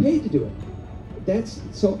 Now I get paid to do it.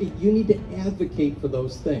 So you need to advocate for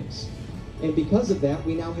those things. And because of that,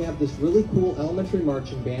 we now have this really cool elementary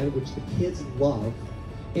marching band, which the kids love.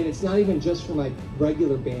 And it's not even just for my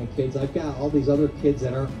regular band kids. I've got all these other kids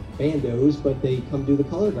that aren't bandos, but they come do the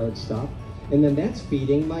color guard stuff. And then that's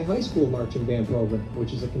feeding my high school marching band program,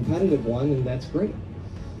 which is a competitive one, and that's great.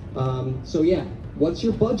 So yeah, what's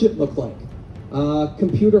your budget look like?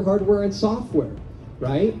 Computer hardware and software,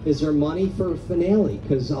 right? Is there money for Finale?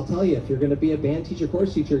 Because I'll tell you, if you're going to be a band teacher,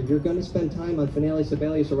 course teacher, you're going to spend time on Finale,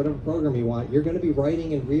 Sibelius, or whatever program you want. You're going to be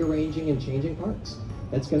writing and rearranging and changing parts.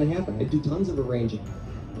 That's going to happen. I do tons of arranging.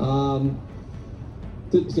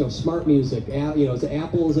 Smart music, is it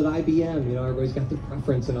Apple, is it IBM? Everybody's got their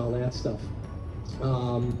preference and all that stuff.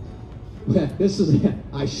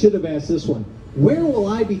 I should have asked this one. Where will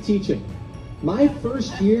I be teaching? My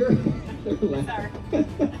first year,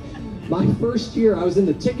 my first year, I was in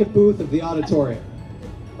the ticket booth of the auditorium.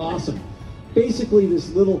 Awesome. Basically this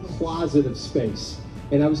little closet of space.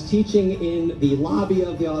 And I was teaching in the lobby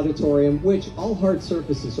of the auditorium, which all hard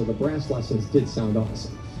surfaces, so the brass lessons did sound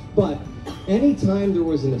awesome. But anytime there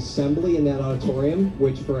was an assembly in that auditorium,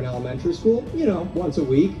 which for an elementary school, once a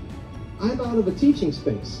week, I'm out of a teaching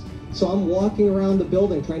space. So I'm walking around the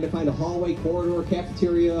building trying to find a hallway, corridor,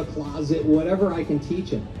 cafeteria, closet, whatever I can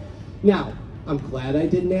teach in. Now, I'm glad I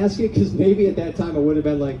didn't ask it because maybe at that time I would have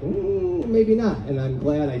been like, maybe not. And I'm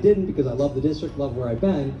glad I didn't because I love the district, love where I've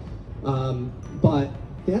been. But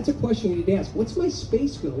that's a question you need to ask. What's my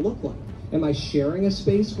space going to look like? Am I sharing a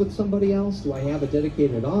space with somebody else? Do I have a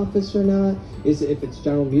dedicated office or not? If it's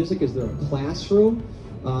general music, is there a classroom?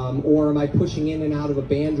 Or am I pushing in and out of a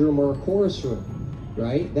band room or a chorus room?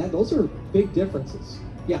 Right? Those are big differences.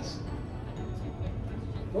 Yes?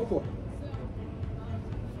 Go for it.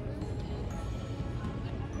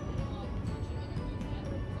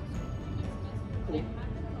 Cool.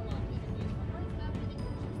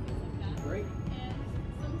 Great.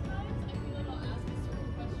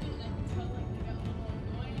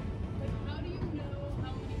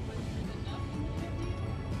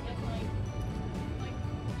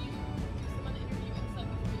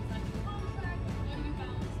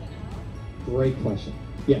 Great question.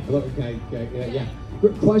 Yeah.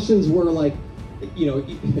 Questions were like,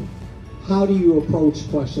 how do you approach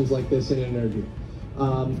questions like this in an interview?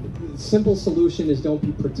 Simple solution is don't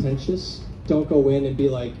be pretentious. Don't go in and be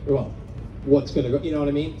like, well, what's going to go, you know what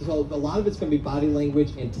I mean? So a lot of it's going to be body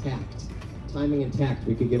language and tact. Timing and tact.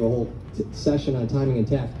 We could give a whole session on timing and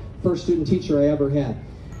tact. First student teacher I ever had.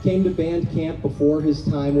 Came to band camp before his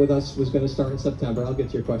time with us was going to start in September. I'll get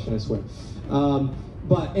to your question, I swear.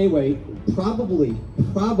 But anyway, probably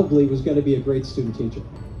was going to be a great student teacher.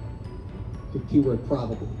 The keyword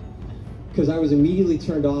probably. Because I was immediately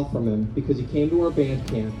turned off from him because he came to our band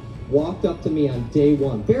camp, walked up to me on day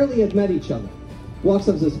one, barely had met each other, walks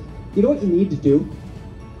up and says, you know what you need to do?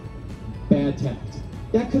 Bad tact.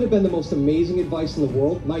 That could have been the most amazing advice in the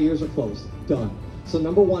world. My ears are closed. Done. So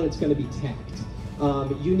number one, it's going to be tact.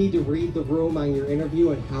 You need to read the room on your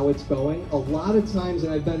interview and how it's going. A lot of times,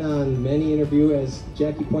 and I've been on many interviews, as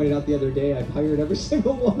Jackie pointed out the other day, I've hired every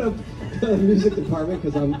single one of the music department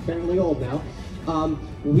because I'm apparently old now.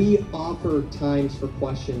 We offer time for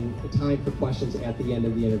questions at the end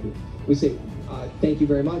of the interview. We say, thank you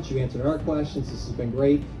very much, you answered our questions, this has been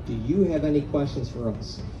great. Do you have any questions for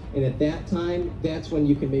us? And at that time, that's when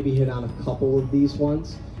you can maybe hit on a couple of these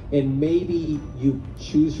ones. And maybe you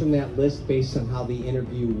choose from that list based on how the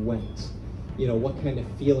interview went. What kind of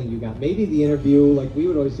feeling you got. Maybe the interview, like we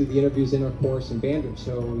would always do the interviews in our course and band room,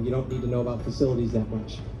 so you don't need to know about facilities that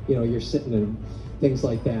much. You're sitting in things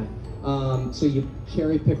like that. So you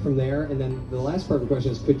cherry pick from there, and then the last part of the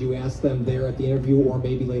question is, could you ask them there at the interview or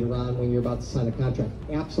maybe later on when you're about to sign a contract?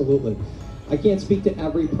 Absolutely. I can't speak to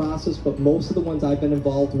every process, but most of the ones I've been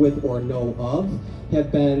involved with or know of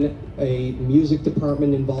have been a music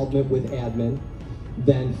department involvement with admin,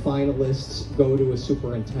 then finalists go to a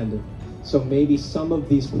superintendent. So maybe some of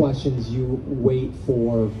these questions you wait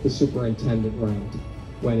for the superintendent round,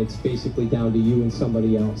 when it's basically down to you and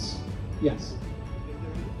somebody else. Yes?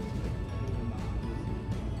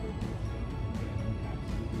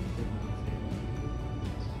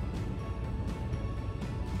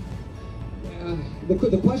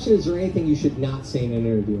 The question is there anything you should not say in an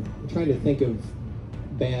interview? I'm trying to think of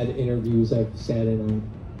bad interviews I've sat in on.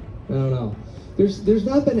 I don't know. There's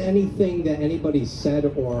not been anything that anybody said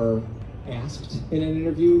or asked in an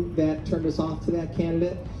interview that turned us off to that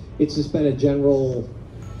candidate. It's just been a general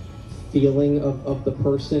feeling of the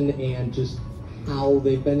person and just how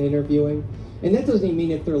they've been interviewing. And that doesn't even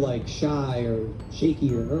mean if they're like shy or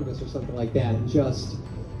shaky or nervous or something like that. Just,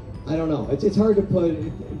 I don't know. It's hard to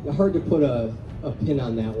put a pin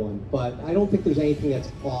on that one, but I don't think there's anything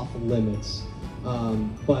that's off limits.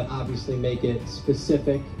 But obviously make it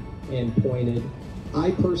specific and pointed.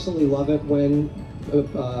 I personally love it when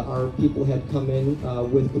our people had come in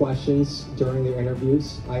with questions during their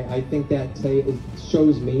interviews. I think that it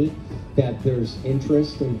shows me that there's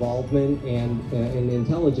interest, involvement, and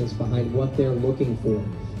intelligence behind what they're looking for.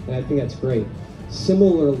 And I think that's great.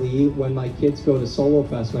 Similarly, when my kids go to Solo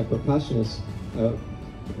Fest, my percussionists,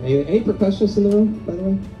 any percussionists in the room, by the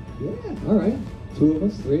way? Yeah, all right. 2 of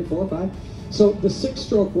us, 3, 4, 5. So the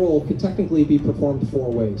 6-stroke roll could technically be performed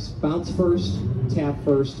 4 ways. Bounce first, tap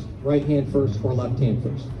first, right hand first, or left hand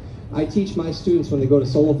first. I teach my students when they go to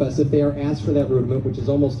Solo Fest, if they are asked for that rudiment, which is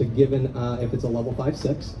almost a given if it's a level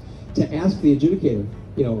 5-6, to ask the adjudicator,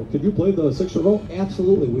 you know, could you play the 6-stroke roll?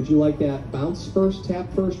 Absolutely. Would you like that bounce first, tap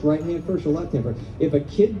first, right hand first, or left hand first? If a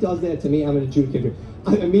kid does that to me, I'm an adjudicator.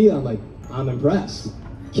 I'm like, I'm impressed.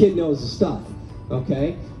 Kid knows the stuff,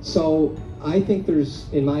 okay? So I think there's,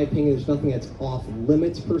 in my opinion, there's nothing that's off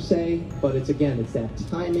limits per se, but it's, again, it's that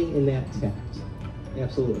timing and that tact.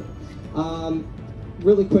 Absolutely.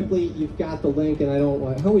 Really quickly, you've got the link, and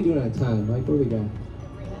how are we doing on time, Mike? What do we got?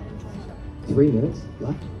 3 minutes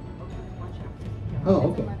left?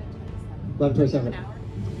 Oh, okay. 11:27.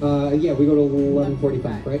 Yeah, we go to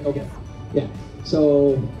 11:45, right? Okay. Yeah.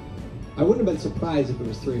 So I wouldn't have been surprised if it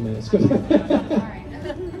was 3 minutes.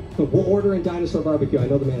 We'll order in Dinosaur Barbecue. I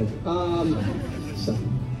know the manager.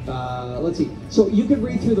 Let's see. So you could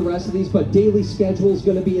read through the rest of these, but daily schedule is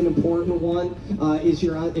going to be an important one. If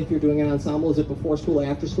you're doing an ensemble, is it before school,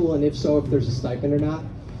 after school, and if so, if there's a stipend or not?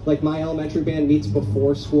 Like my elementary band meets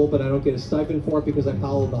before school, but I don't get a stipend for it because I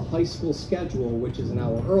follow the high school schedule, which is an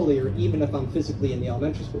hour earlier, even if I'm physically in the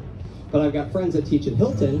elementary school. But I've got friends that teach at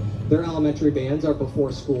Hilton, their elementary bands are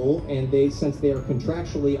before school, and since they are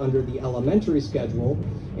contractually under the elementary schedule,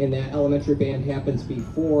 and that elementary band happens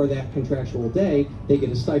before that contractual day, they get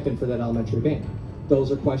a stipend for that elementary band.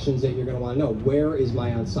 Those are questions that you're going to want to know. Where is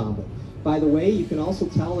my ensemble? By the way, you can also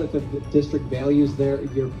tell if a district values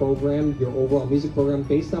your program, your overall music program,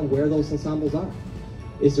 based on where those ensembles are.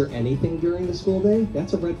 Is there anything during the school day?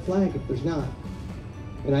 That's a red flag if there's not.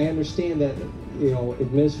 And I understand that, you know,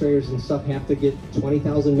 administrators and stuff have to get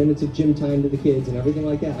 20,000 minutes of gym time to the kids and everything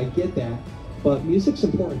like that. I get that. But music's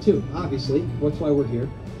important too, obviously. That's why we're here.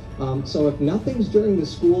 So if nothing's during the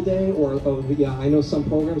school day, yeah, I know some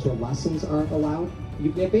programs where lessons aren't allowed.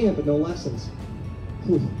 You get band, but no lessons.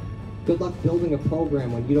 Whew. Good luck building a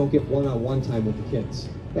program when you don't get one-on-one time with the kids.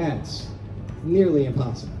 That's nearly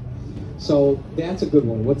impossible. So that's a good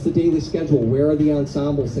one. What's the daily schedule? Where are the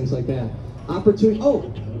ensembles? Things like that. Opportunity.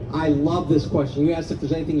 Oh, I love this question. You asked if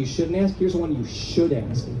there's anything you shouldn't ask. Here's one you should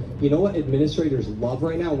ask. You know what administrators love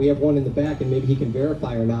right now? We have one in the back, and maybe he can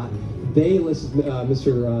verify or not. This is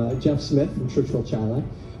Mr. Jeff Smith from Churchville Child.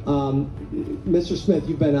 Mr. Smith,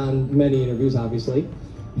 you've been on many interviews, obviously.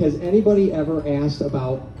 Has anybody ever asked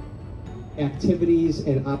about activities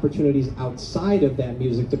and opportunities outside of that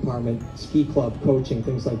music department, ski club, coaching,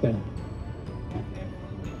 things like that?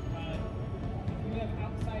 You have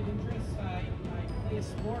outside interests. I play a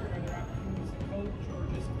sport. Are there opportunities to coach or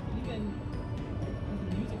just even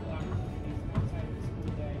musical opportunities outside of the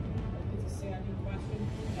school day? It's a savvy question.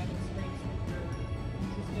 That demonstrates that you're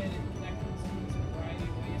interested in connecting students in a variety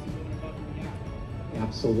of ways and doing above and beyond.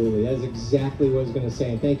 Absolutely. That's exactly what I was going to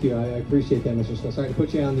say. And thank you. I appreciate that, Mr. Smith. Sorry to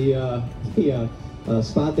put you on the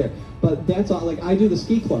spot there. But that's all. Like, I do the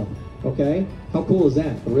ski club. Okay? How cool is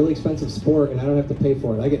that? A really expensive sport, and I don't have to pay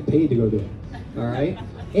for it. I get paid to go do it. All right?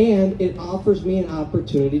 And it offers me an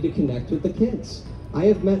opportunity to connect with the kids. I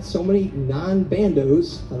have met so many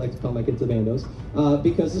non-bandos, I like to call my kids the bandos,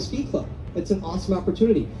 because of ski club. It's an awesome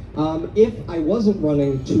opportunity. If I wasn't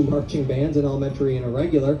running 2 marching bands, an elementary and a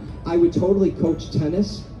regular, I would totally coach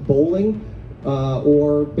tennis, bowling,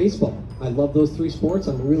 or baseball. I love those three sports.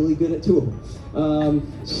 I'm really good at two of them.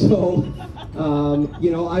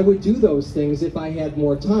 You know, I would do those things if I had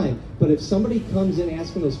more time. But if somebody comes in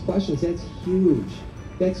asking those questions, that's huge.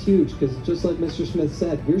 That's huge, because just like Mr. Smith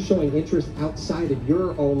said, you're showing interest outside of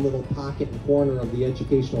your own little pocket and corner of the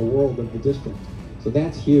educational world of the district. So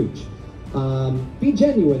that's huge. Be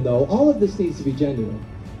genuine, though. All of this needs to be genuine.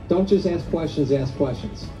 Don't just ask questions, ask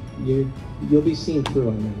questions. You'll be seen through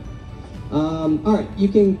on that. All right, you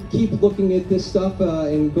can keep looking at this stuff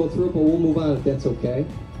and go through it, but we'll move on if that's okay.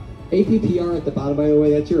 APPR at the bottom, by the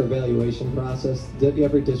way, that's your evaluation process.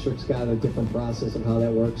 Every district's got a different process of how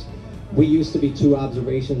that works. We used to be 2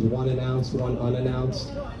 observations, 1 announced, 1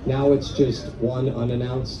 unannounced. Now it's just 1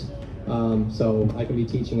 unannounced. So I can be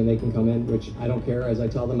teaching and they can come in, which I don't care. As I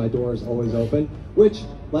tell them, my door is always open. Which,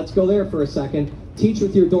 let's go there for a second. Teach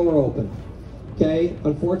with your door open. Okay,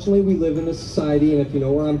 unfortunately we live in a society, and if you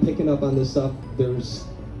know where I'm picking up on this stuff,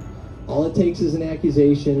 all it takes is an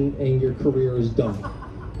accusation and your career is done.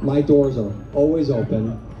 My doors are always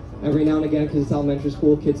open. Every now and again, because it's elementary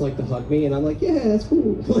school, kids like to hug me, and I'm like, yeah, that's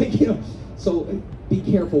cool. Like, you know, so be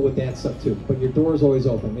careful with that stuff too, but your door is always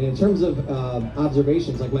open. And in terms of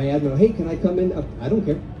observations, like my admin, hey, can I come in? I don't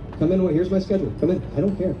care. Come in, here's my schedule. Come in, I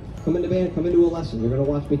don't care. Come into band, come into a lesson. You're gonna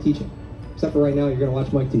watch me teaching. Except for right now, you're going to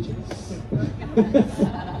watch Mike teaching.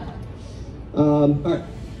 All right,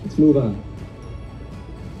 let's move on.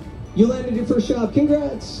 You landed your first job.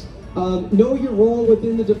 Congrats. Know your role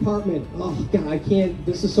within the department. Oh, God, I can't.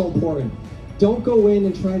 This is so important. Don't go in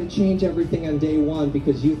and try to change everything on day one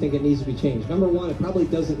because you think it needs to be changed. Number one, it probably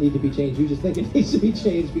doesn't need to be changed. You just think it needs to be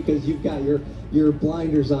changed because you've got your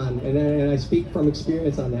blinders on. And I speak from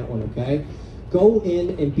experience on that one, okay? Go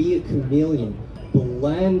in and be a chameleon.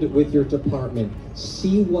 Blend with your department.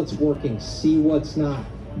 See what's working. See what's not.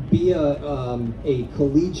 Be a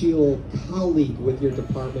collegial colleague with your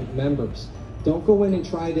department members. Don't go in and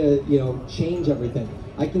try to, you know, change everything.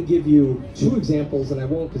 I can give you 2 examples, and I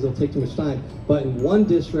won't because it'll take too much time. But in one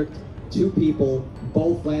district, 2 people,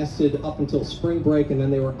 both lasted up until spring break, and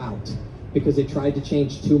then they were out because they tried to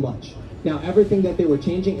change too much. Now, everything that they were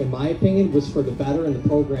changing, in my opinion, was for the better, and the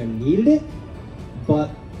program needed it.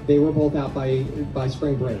 But they were both out by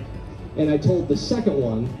spring break. And I told the second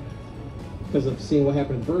one, because of seeing what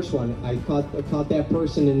happened in the first one, I caught that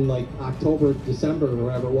person in like October, December, or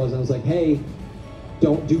whatever it was. And I was like, hey,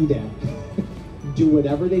 don't do that. Do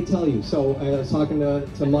whatever they tell you. So I was talking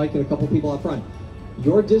to Mike and a couple people up front.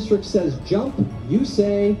 Your district says jump, you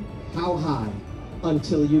say how high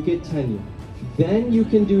until you get tenure. Then you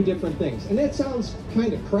can do different things. And that sounds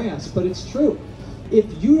kind of crass, but it's true.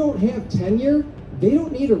 If you don't have tenure, they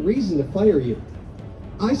don't need a reason to fire you.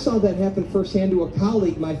 I saw that happen firsthand to a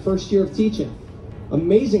colleague my first year of teaching.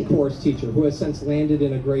 Amazing course teacher who has since landed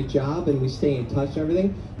in a great job, and we stay in touch and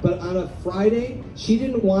everything. But on a Friday, she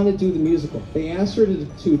didn't want to do the musical. They asked her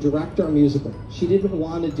to direct our musical. She didn't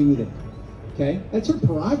want to do that. Okay? That's her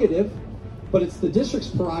prerogative, but it's the district's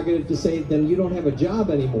prerogative to say, then you don't have a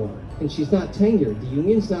job anymore. And she's not tenured. The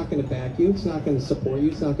union's not going to back you. It's not going to support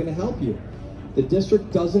you. It's not going to help you. The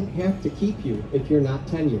district doesn't have to keep you if you're not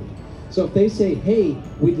tenured. So if they say, hey,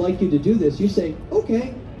 we'd like you to do this, you say,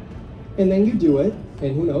 okay. And then you do it.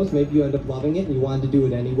 And who knows, maybe you end up loving it and you wanted to do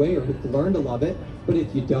it anyway or learn to love it. But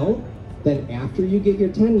if you don't, then after you get your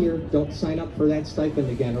tenure, don't sign up for that stipend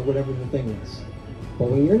again or whatever the thing is. But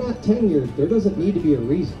when you're not tenured, there doesn't need to be a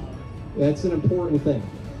reason. That's an important thing.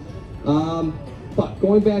 But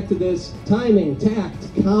going back to this, timing, tact,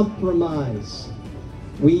 compromise.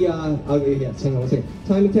 Hang on one second.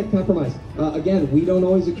 Timing, tact, compromise. Again, we don't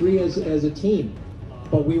always agree as a team,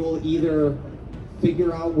 but we will either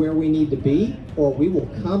figure out where we need to be or we will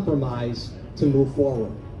compromise to move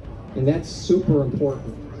forward. And that's super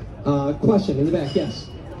important. Question in the back, yes.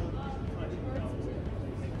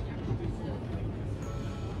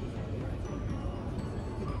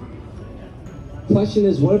 Question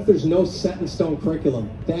is, what if there's no set in stone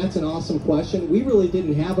curriculum? That's an awesome question. We really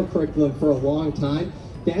didn't have a curriculum for a long time.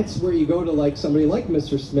 That's where you go to like somebody like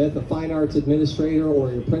Mr. Smith, a fine arts administrator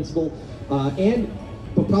or your principal,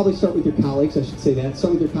 but probably start with your colleagues, I should say that.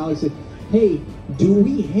 Start with your colleagues and say, hey, do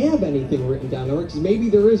we have anything written down there? Because maybe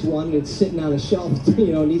there is one and it's sitting on a shelf,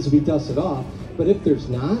 you know, needs to be dusted off. But if there's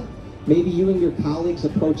not, maybe you and your colleagues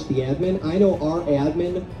approach the admin. I know our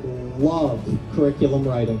admin love curriculum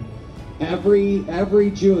writing.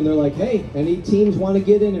 Every June, they're like, hey, any teams want to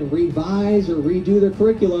get in and revise or redo their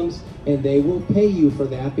curriculums, and they will pay you for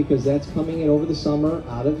that because that's coming in over the summer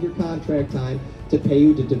out of your contract time to pay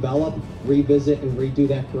you to develop, revisit, and redo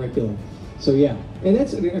that curriculum. So yeah, and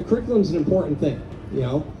that's curriculum's an important thing, you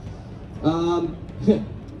know.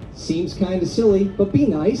 Seems kind of silly, but be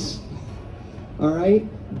nice. All right?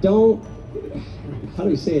 Don't, how do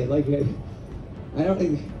we say it? Like, I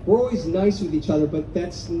don't, we're always nice with each other, but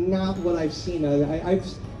that's not what I've seen.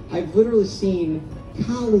 I've literally seen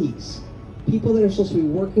colleagues, people that are supposed to be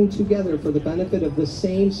working together for the benefit of the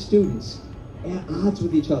same students, at odds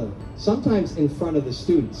with each other. Sometimes in front of the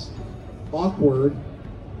students. Awkward.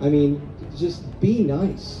 I mean, just be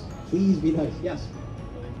nice. Please be nice. Yes?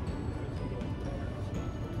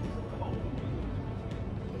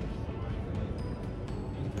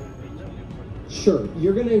 Sure,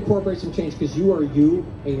 you're going to incorporate some change because you are you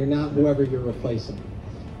and you're not whoever you're replacing.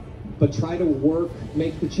 But try to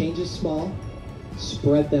make the changes small,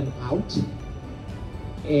 spread them out,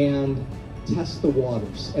 and test the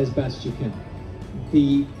waters as best you can.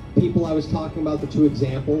 The people I was talking about, the two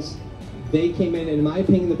examples, they came in my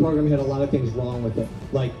opinion, the program had a lot of things wrong with it.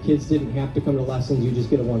 Like, kids didn't have to come to lessons, you just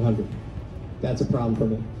get a 100. That's a problem for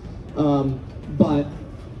me. But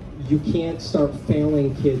you can't start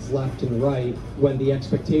failing kids left and right when the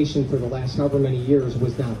expectation for the last however many years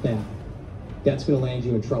was not that. That's going to land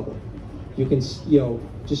you in trouble. You can,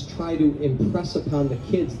 just try to impress upon the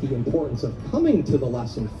kids the importance of coming to the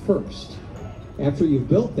lesson first. After you've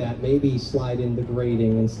built that, maybe slide in the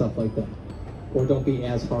grading and stuff like that. Or don't be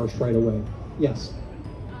as harsh right away. Yes? So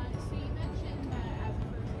you mentioned that as a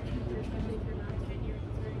first teacher, especially if you're not tenured,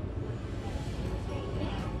 it's very important to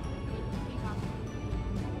speak up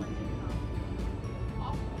when to come.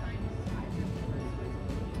 Oftentimes, I remember first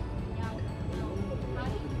speaking out, how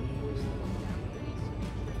do you enforce those boundaries to make sure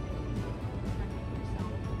that you're protecting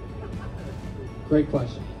yourself? Great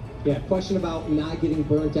question. Yeah, question about not getting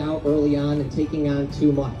burnt out early on and taking on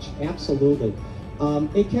too much. Absolutely.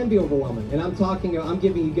 It can be overwhelming, and I'm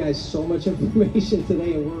giving you guys so much information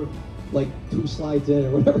today, and we're like 2 slides in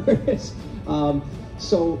or whatever it is.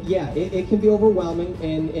 So yeah, it can be overwhelming,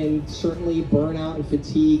 and certainly burnout and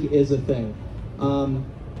fatigue is a thing.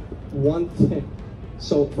 One thing,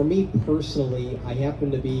 so for me personally, I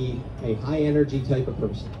happen to be a high energy type of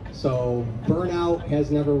person. So burnout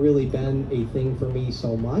has never really been a thing for me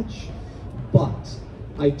so much, but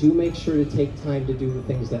I do make sure to take time to do the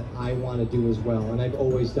things that I want to do as well, and I've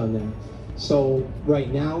always done that. So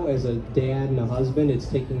right now, as a dad and a husband, it's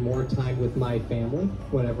taking more time with my family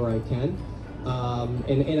whenever I can,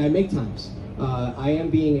 and I make times. I am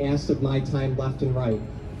being asked of my time left and right.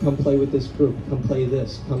 Come play with this group, come play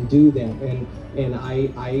this, come do that, and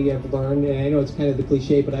I have learned, and I know it's kind of the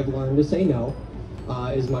cliche, but I've learned to say no.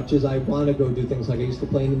 As much as I want to go do things. Like I used to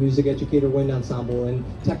play in the Music Educator Wind Ensemble, and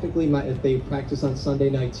technically they practice on Sunday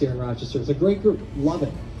nights here in Rochester. It's a great group, love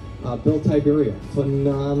it. Bill Tiberio,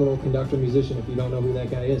 phenomenal conductor musician if you don't know who that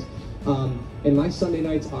guy is. And my Sunday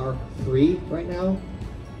nights are free right now,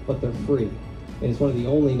 but they're free. And it's one of the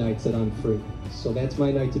only nights that I'm free. So that's my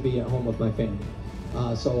night to be at home with my family.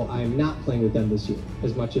 So I'm not playing with them this year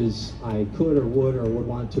as much as I could or would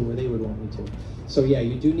want to, or they would want me to. So yeah,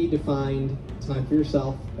 you do need to find time for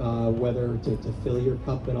yourself, whether to fill your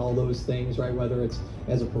cup and all those things, right? Whether it's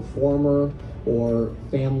as a performer or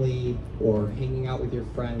family or hanging out with your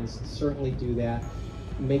friends, certainly do that.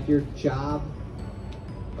 Make your job,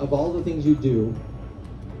 of all the things you do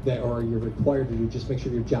or you're required to do, just make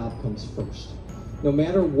sure your job comes first. No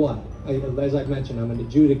matter what, as I've mentioned, I'm an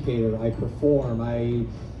adjudicator, I perform, I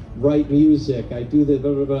write music, I do the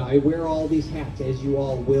blah, blah, blah. I wear all these hats, as you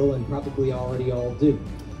all will and probably already all do,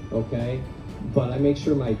 okay? But I make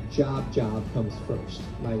sure my job comes first.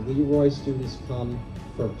 My Leroy students come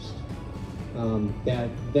first.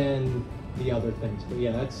 Then the other things. But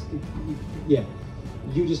yeah,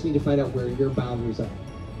 you just need to find out where your boundaries are.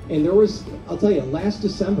 And there was, I'll tell you, last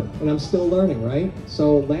December, and I'm still learning, right?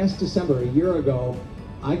 So last December, a year ago,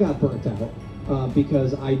 I got burnt out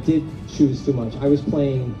because I did choose too much. I was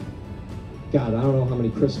playing, God, I don't know how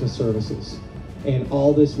many Christmas services and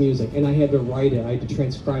all this music, and I had to write it, I had to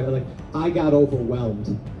transcribe it. Like, I got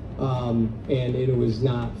overwhelmed, and it was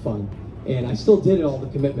not fun. And I still did all the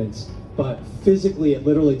commitments, but physically it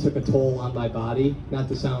literally took a toll on my body, not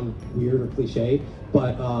to sound weird or cliche,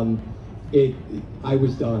 but I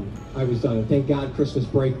was done. And thank God Christmas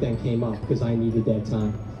break then came up because I needed that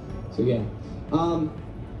time. So yeah.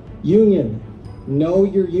 Union. Know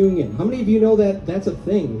your union. How many of you know that that's a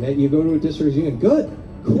thing, that you go to a district union? Good.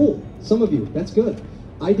 Cool. Some of you. That's good.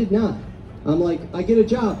 I did not. I'm like, I get a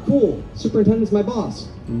job. Cool. Superintendent's my boss.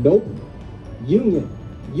 Nope. Union.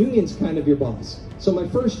 Union's kind of your boss. So my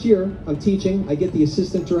first year, I'm teaching. I get the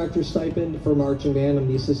assistant director stipend for marching band. I'm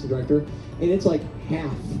the assistant director. And it's like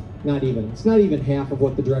half. Not even. It's not even half of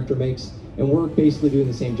what the director makes. And we're basically doing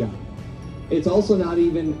the same job. It's also not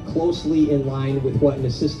even closely in line with what an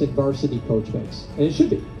assistant varsity coach makes. And it should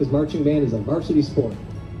be, because marching band is a varsity sport.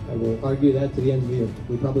 I will argue that to the end of the year.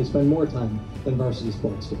 We probably spend more time than varsity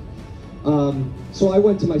sports do. So I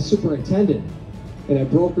went to my superintendent, and I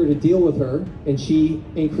brokered a deal with her, and she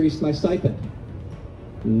increased my stipend.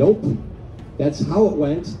 Nope. That's how it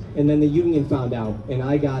went, and then the union found out, and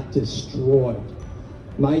I got destroyed.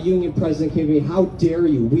 My union president came to me, how dare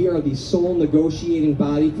you? We are the sole negotiating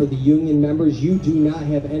body for the union members. You do not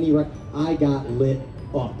have any right. I got lit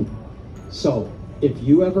up. So, if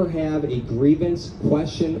you ever have a grievance,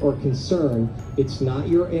 question, or concern, it's not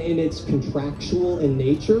your, and it's contractual in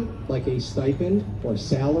nature, like a stipend, or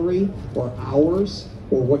salary, or hours,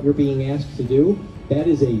 or what you're being asked to do, that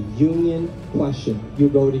is a union question. You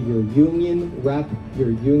go to your union rep,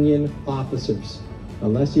 your union officers,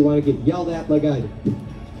 unless you want to get yelled at like I did.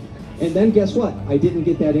 And then guess what? I didn't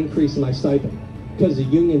get that increase in my stipend because the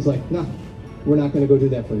union's like, no, we're not going to go do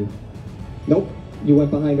that for you. Nope. You went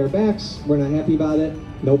behind our backs. We're not happy about it.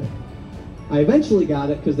 Nope. I eventually got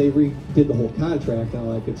it because they redid the whole contract and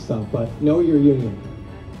all that good stuff. But know your union.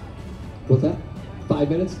 What's that? 5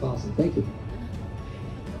 minutes? Awesome. Thank you.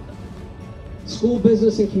 School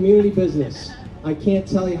business and community business. I can't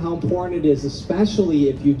tell you how important it is, especially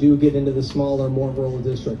if you do get into the smaller, more rural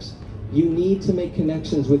districts. You need to make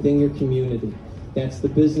connections within your community. That's the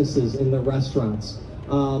businesses and the restaurants.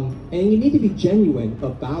 And you need to be genuine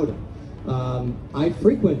about it. I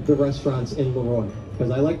frequent the restaurants in Leroy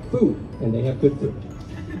because I like food, and they have good food.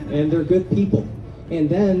 And they're good people. And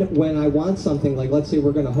then when I want something, like let's say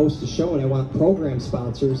we're going to host a show and I want program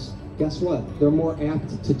sponsors, guess what? They're more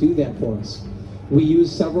apt to do that for us. We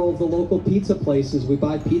use several of the local pizza places. We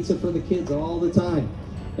buy pizza for the kids all the time.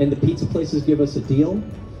 And the pizza places give us a deal,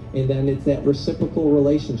 and then it's that reciprocal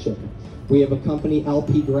relationship. We have a company,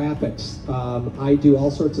 LP Graphics. I do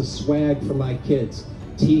all sorts of swag for my kids.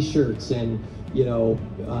 T-shirts and, you know,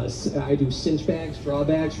 I do cinch bags, draw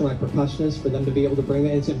bags for my percussionists for them to be able to bring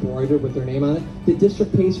that. It's embroidered with their name on it. The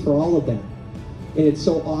district pays for all of that. And it's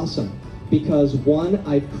so awesome because one,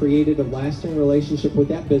 I've created a lasting relationship with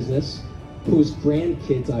that business whose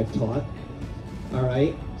grandkids I've taught, all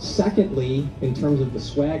right? Secondly, in terms of the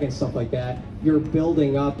swag and stuff like that, you're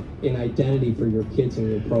building up an identity for your kids in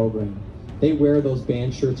your program. They wear those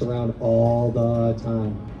band shirts around all the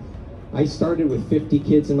time. I started with 50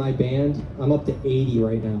 kids in my band. I'm up to 80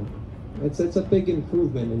 right now. It's a big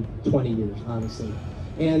improvement in 20 years, honestly.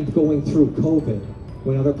 And going through COVID,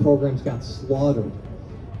 when other programs got slaughtered,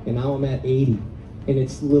 and now I'm at 80. And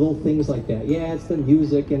it's little things like that. Yeah, it's the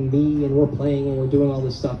music and me, and we're playing and we're doing all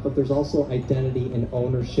this stuff, but there's also identity and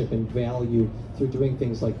ownership and value through doing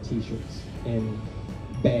things like t-shirts and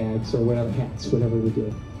bags or whatever, hats, whatever we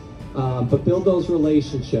do. But build those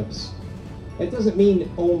relationships. It doesn't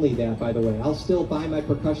mean only that, by the way. I'll still buy my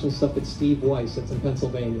percussion stuff at Steve Weiss, that's in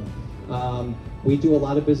Pennsylvania. We do a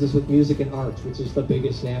lot of business with Music and Arts, which is the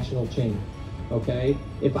biggest national chain. Okay?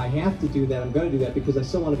 If I have to do that, I'm going to do that because I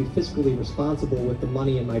still want to be fiscally responsible with the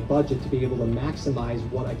money in my budget to be able to maximize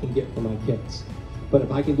what I can get for my kids. But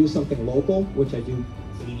if I can do something local, which I do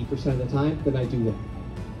 80% of the time, then I do that.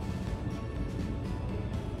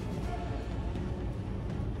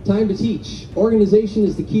 Time to teach. Organization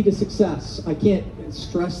is the key to success. I can't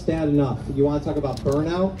stress that enough. You want to talk about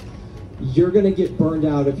burnout? You're going to get burned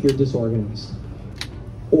out if you're disorganized.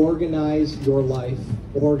 Organize your life,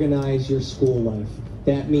 organize your school life.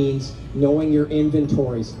 That means knowing your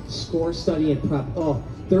inventories, score, study, and prep. Oh,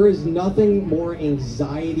 there is nothing more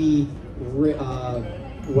anxiety,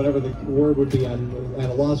 whatever the word would be, I'm at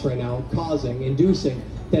a loss right now, inducing,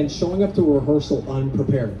 than showing up to a rehearsal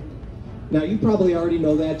unprepared. Now, you probably already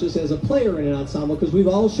know that just as a player in an ensemble, because we've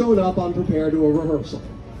all shown up unprepared to a rehearsal.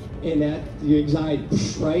 And that, the anxiety,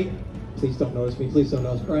 right? Please don't notice me, please don't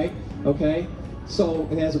notice, right? Okay? So,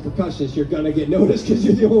 and as a percussionist, you're going to get noticed because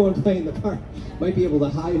you're the only one playing the part. Might be able to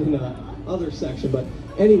hide in another section, but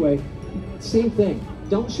anyway, same thing.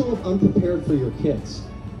 Don't show up unprepared for your kids.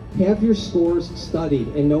 Have your scores studied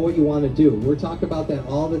and know what you want to do. We're talking about that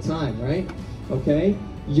all the time, right? Okay?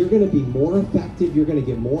 You're going to be more effective. You're going to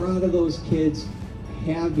get more out of those kids.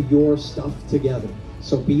 Have your stuff together.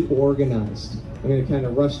 So be organized. I'm going to kind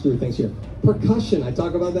of rush through things here. Percussion, I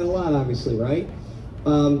talk about that a lot, obviously, right?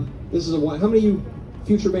 This is how many of you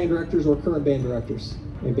future band directors or current band directors?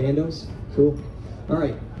 Any bandos? Cool. All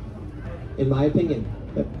right. In my opinion,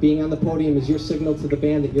 that being on the podium is your signal to the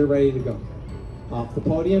band that you're ready to go. Off the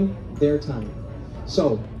podium, their time.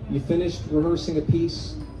 So, you finished rehearsing a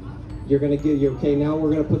piece, you're going to get, okay, now we're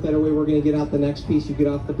going to put that away, we're going to get out the next piece, you get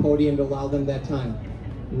off the podium to allow them that time.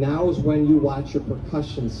 Now is when you watch your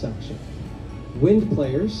percussion section. Wind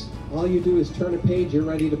players, all you do is turn a page, you're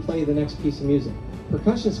ready to play the next piece of music.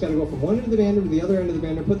 Percussion's got to go from one end of the band to the other end of the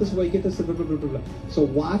band, put this away, get this, blah, blah, blah, blah, blah. So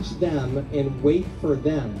watch them and wait for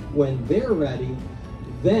them. When they're ready,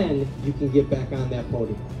 then you can get back on that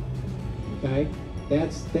podium. Okay?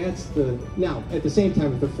 That's the, now, at the same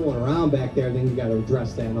time, if they're fooling around back there, then you got to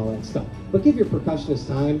address that and all that stuff. But give your percussionist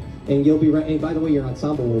time, and you'll be ready. And by the way, your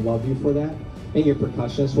ensemble will love you for that, and your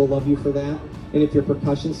percussionist will love you for that. And if your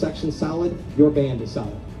percussion section's solid, your band is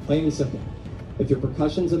solid. Plain and simple. If your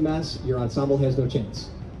percussion's a mess, your ensemble has no chance.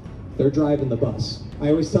 They're driving the bus. I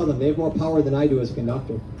always tell them they have more power than I do as a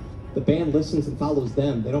conductor. The band listens and follows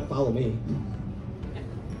them. They don't follow me.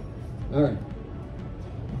 All right.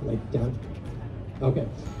 Like down. Okay.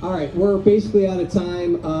 All right. We're basically out of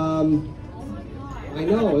time. I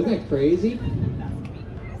know. Isn't that crazy?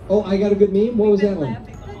 Oh, I got a good meme. What was that one?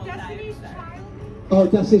 Oh,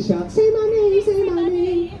 Destiny's Child. Say my name. Say my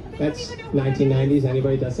name. That's 1990s.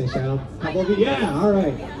 Anybody Destiny's Child? Couple of you? Yeah. All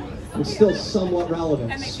right. I'm still somewhat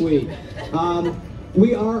relevant. Sweet.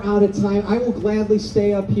 We are out of time. I will gladly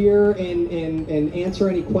stay up here and answer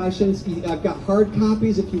any questions. I've got hard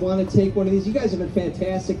copies if you want to take one of these. You guys have been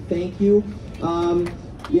fantastic. Thank you.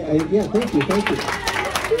 Yeah, thank you. Thank you.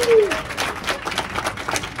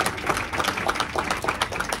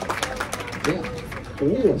 Yeah.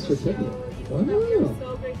 Ooh, a certificate. Wow.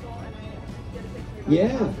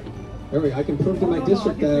 Yeah. There we go. I can prove to my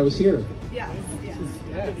district that I was here. Yeah,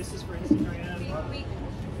 this is for Instagram.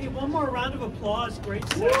 Hey, one more round of applause. Great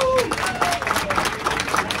session.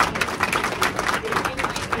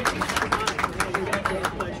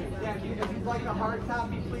 Yeah, if you'd like a hard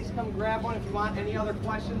copy, please come grab one. If you want any other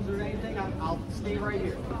questions or anything, I'll stay right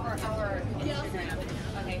here. Or Instagram.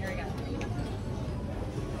 Okay, here we go.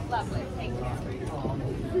 Lovely. Thank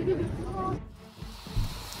you.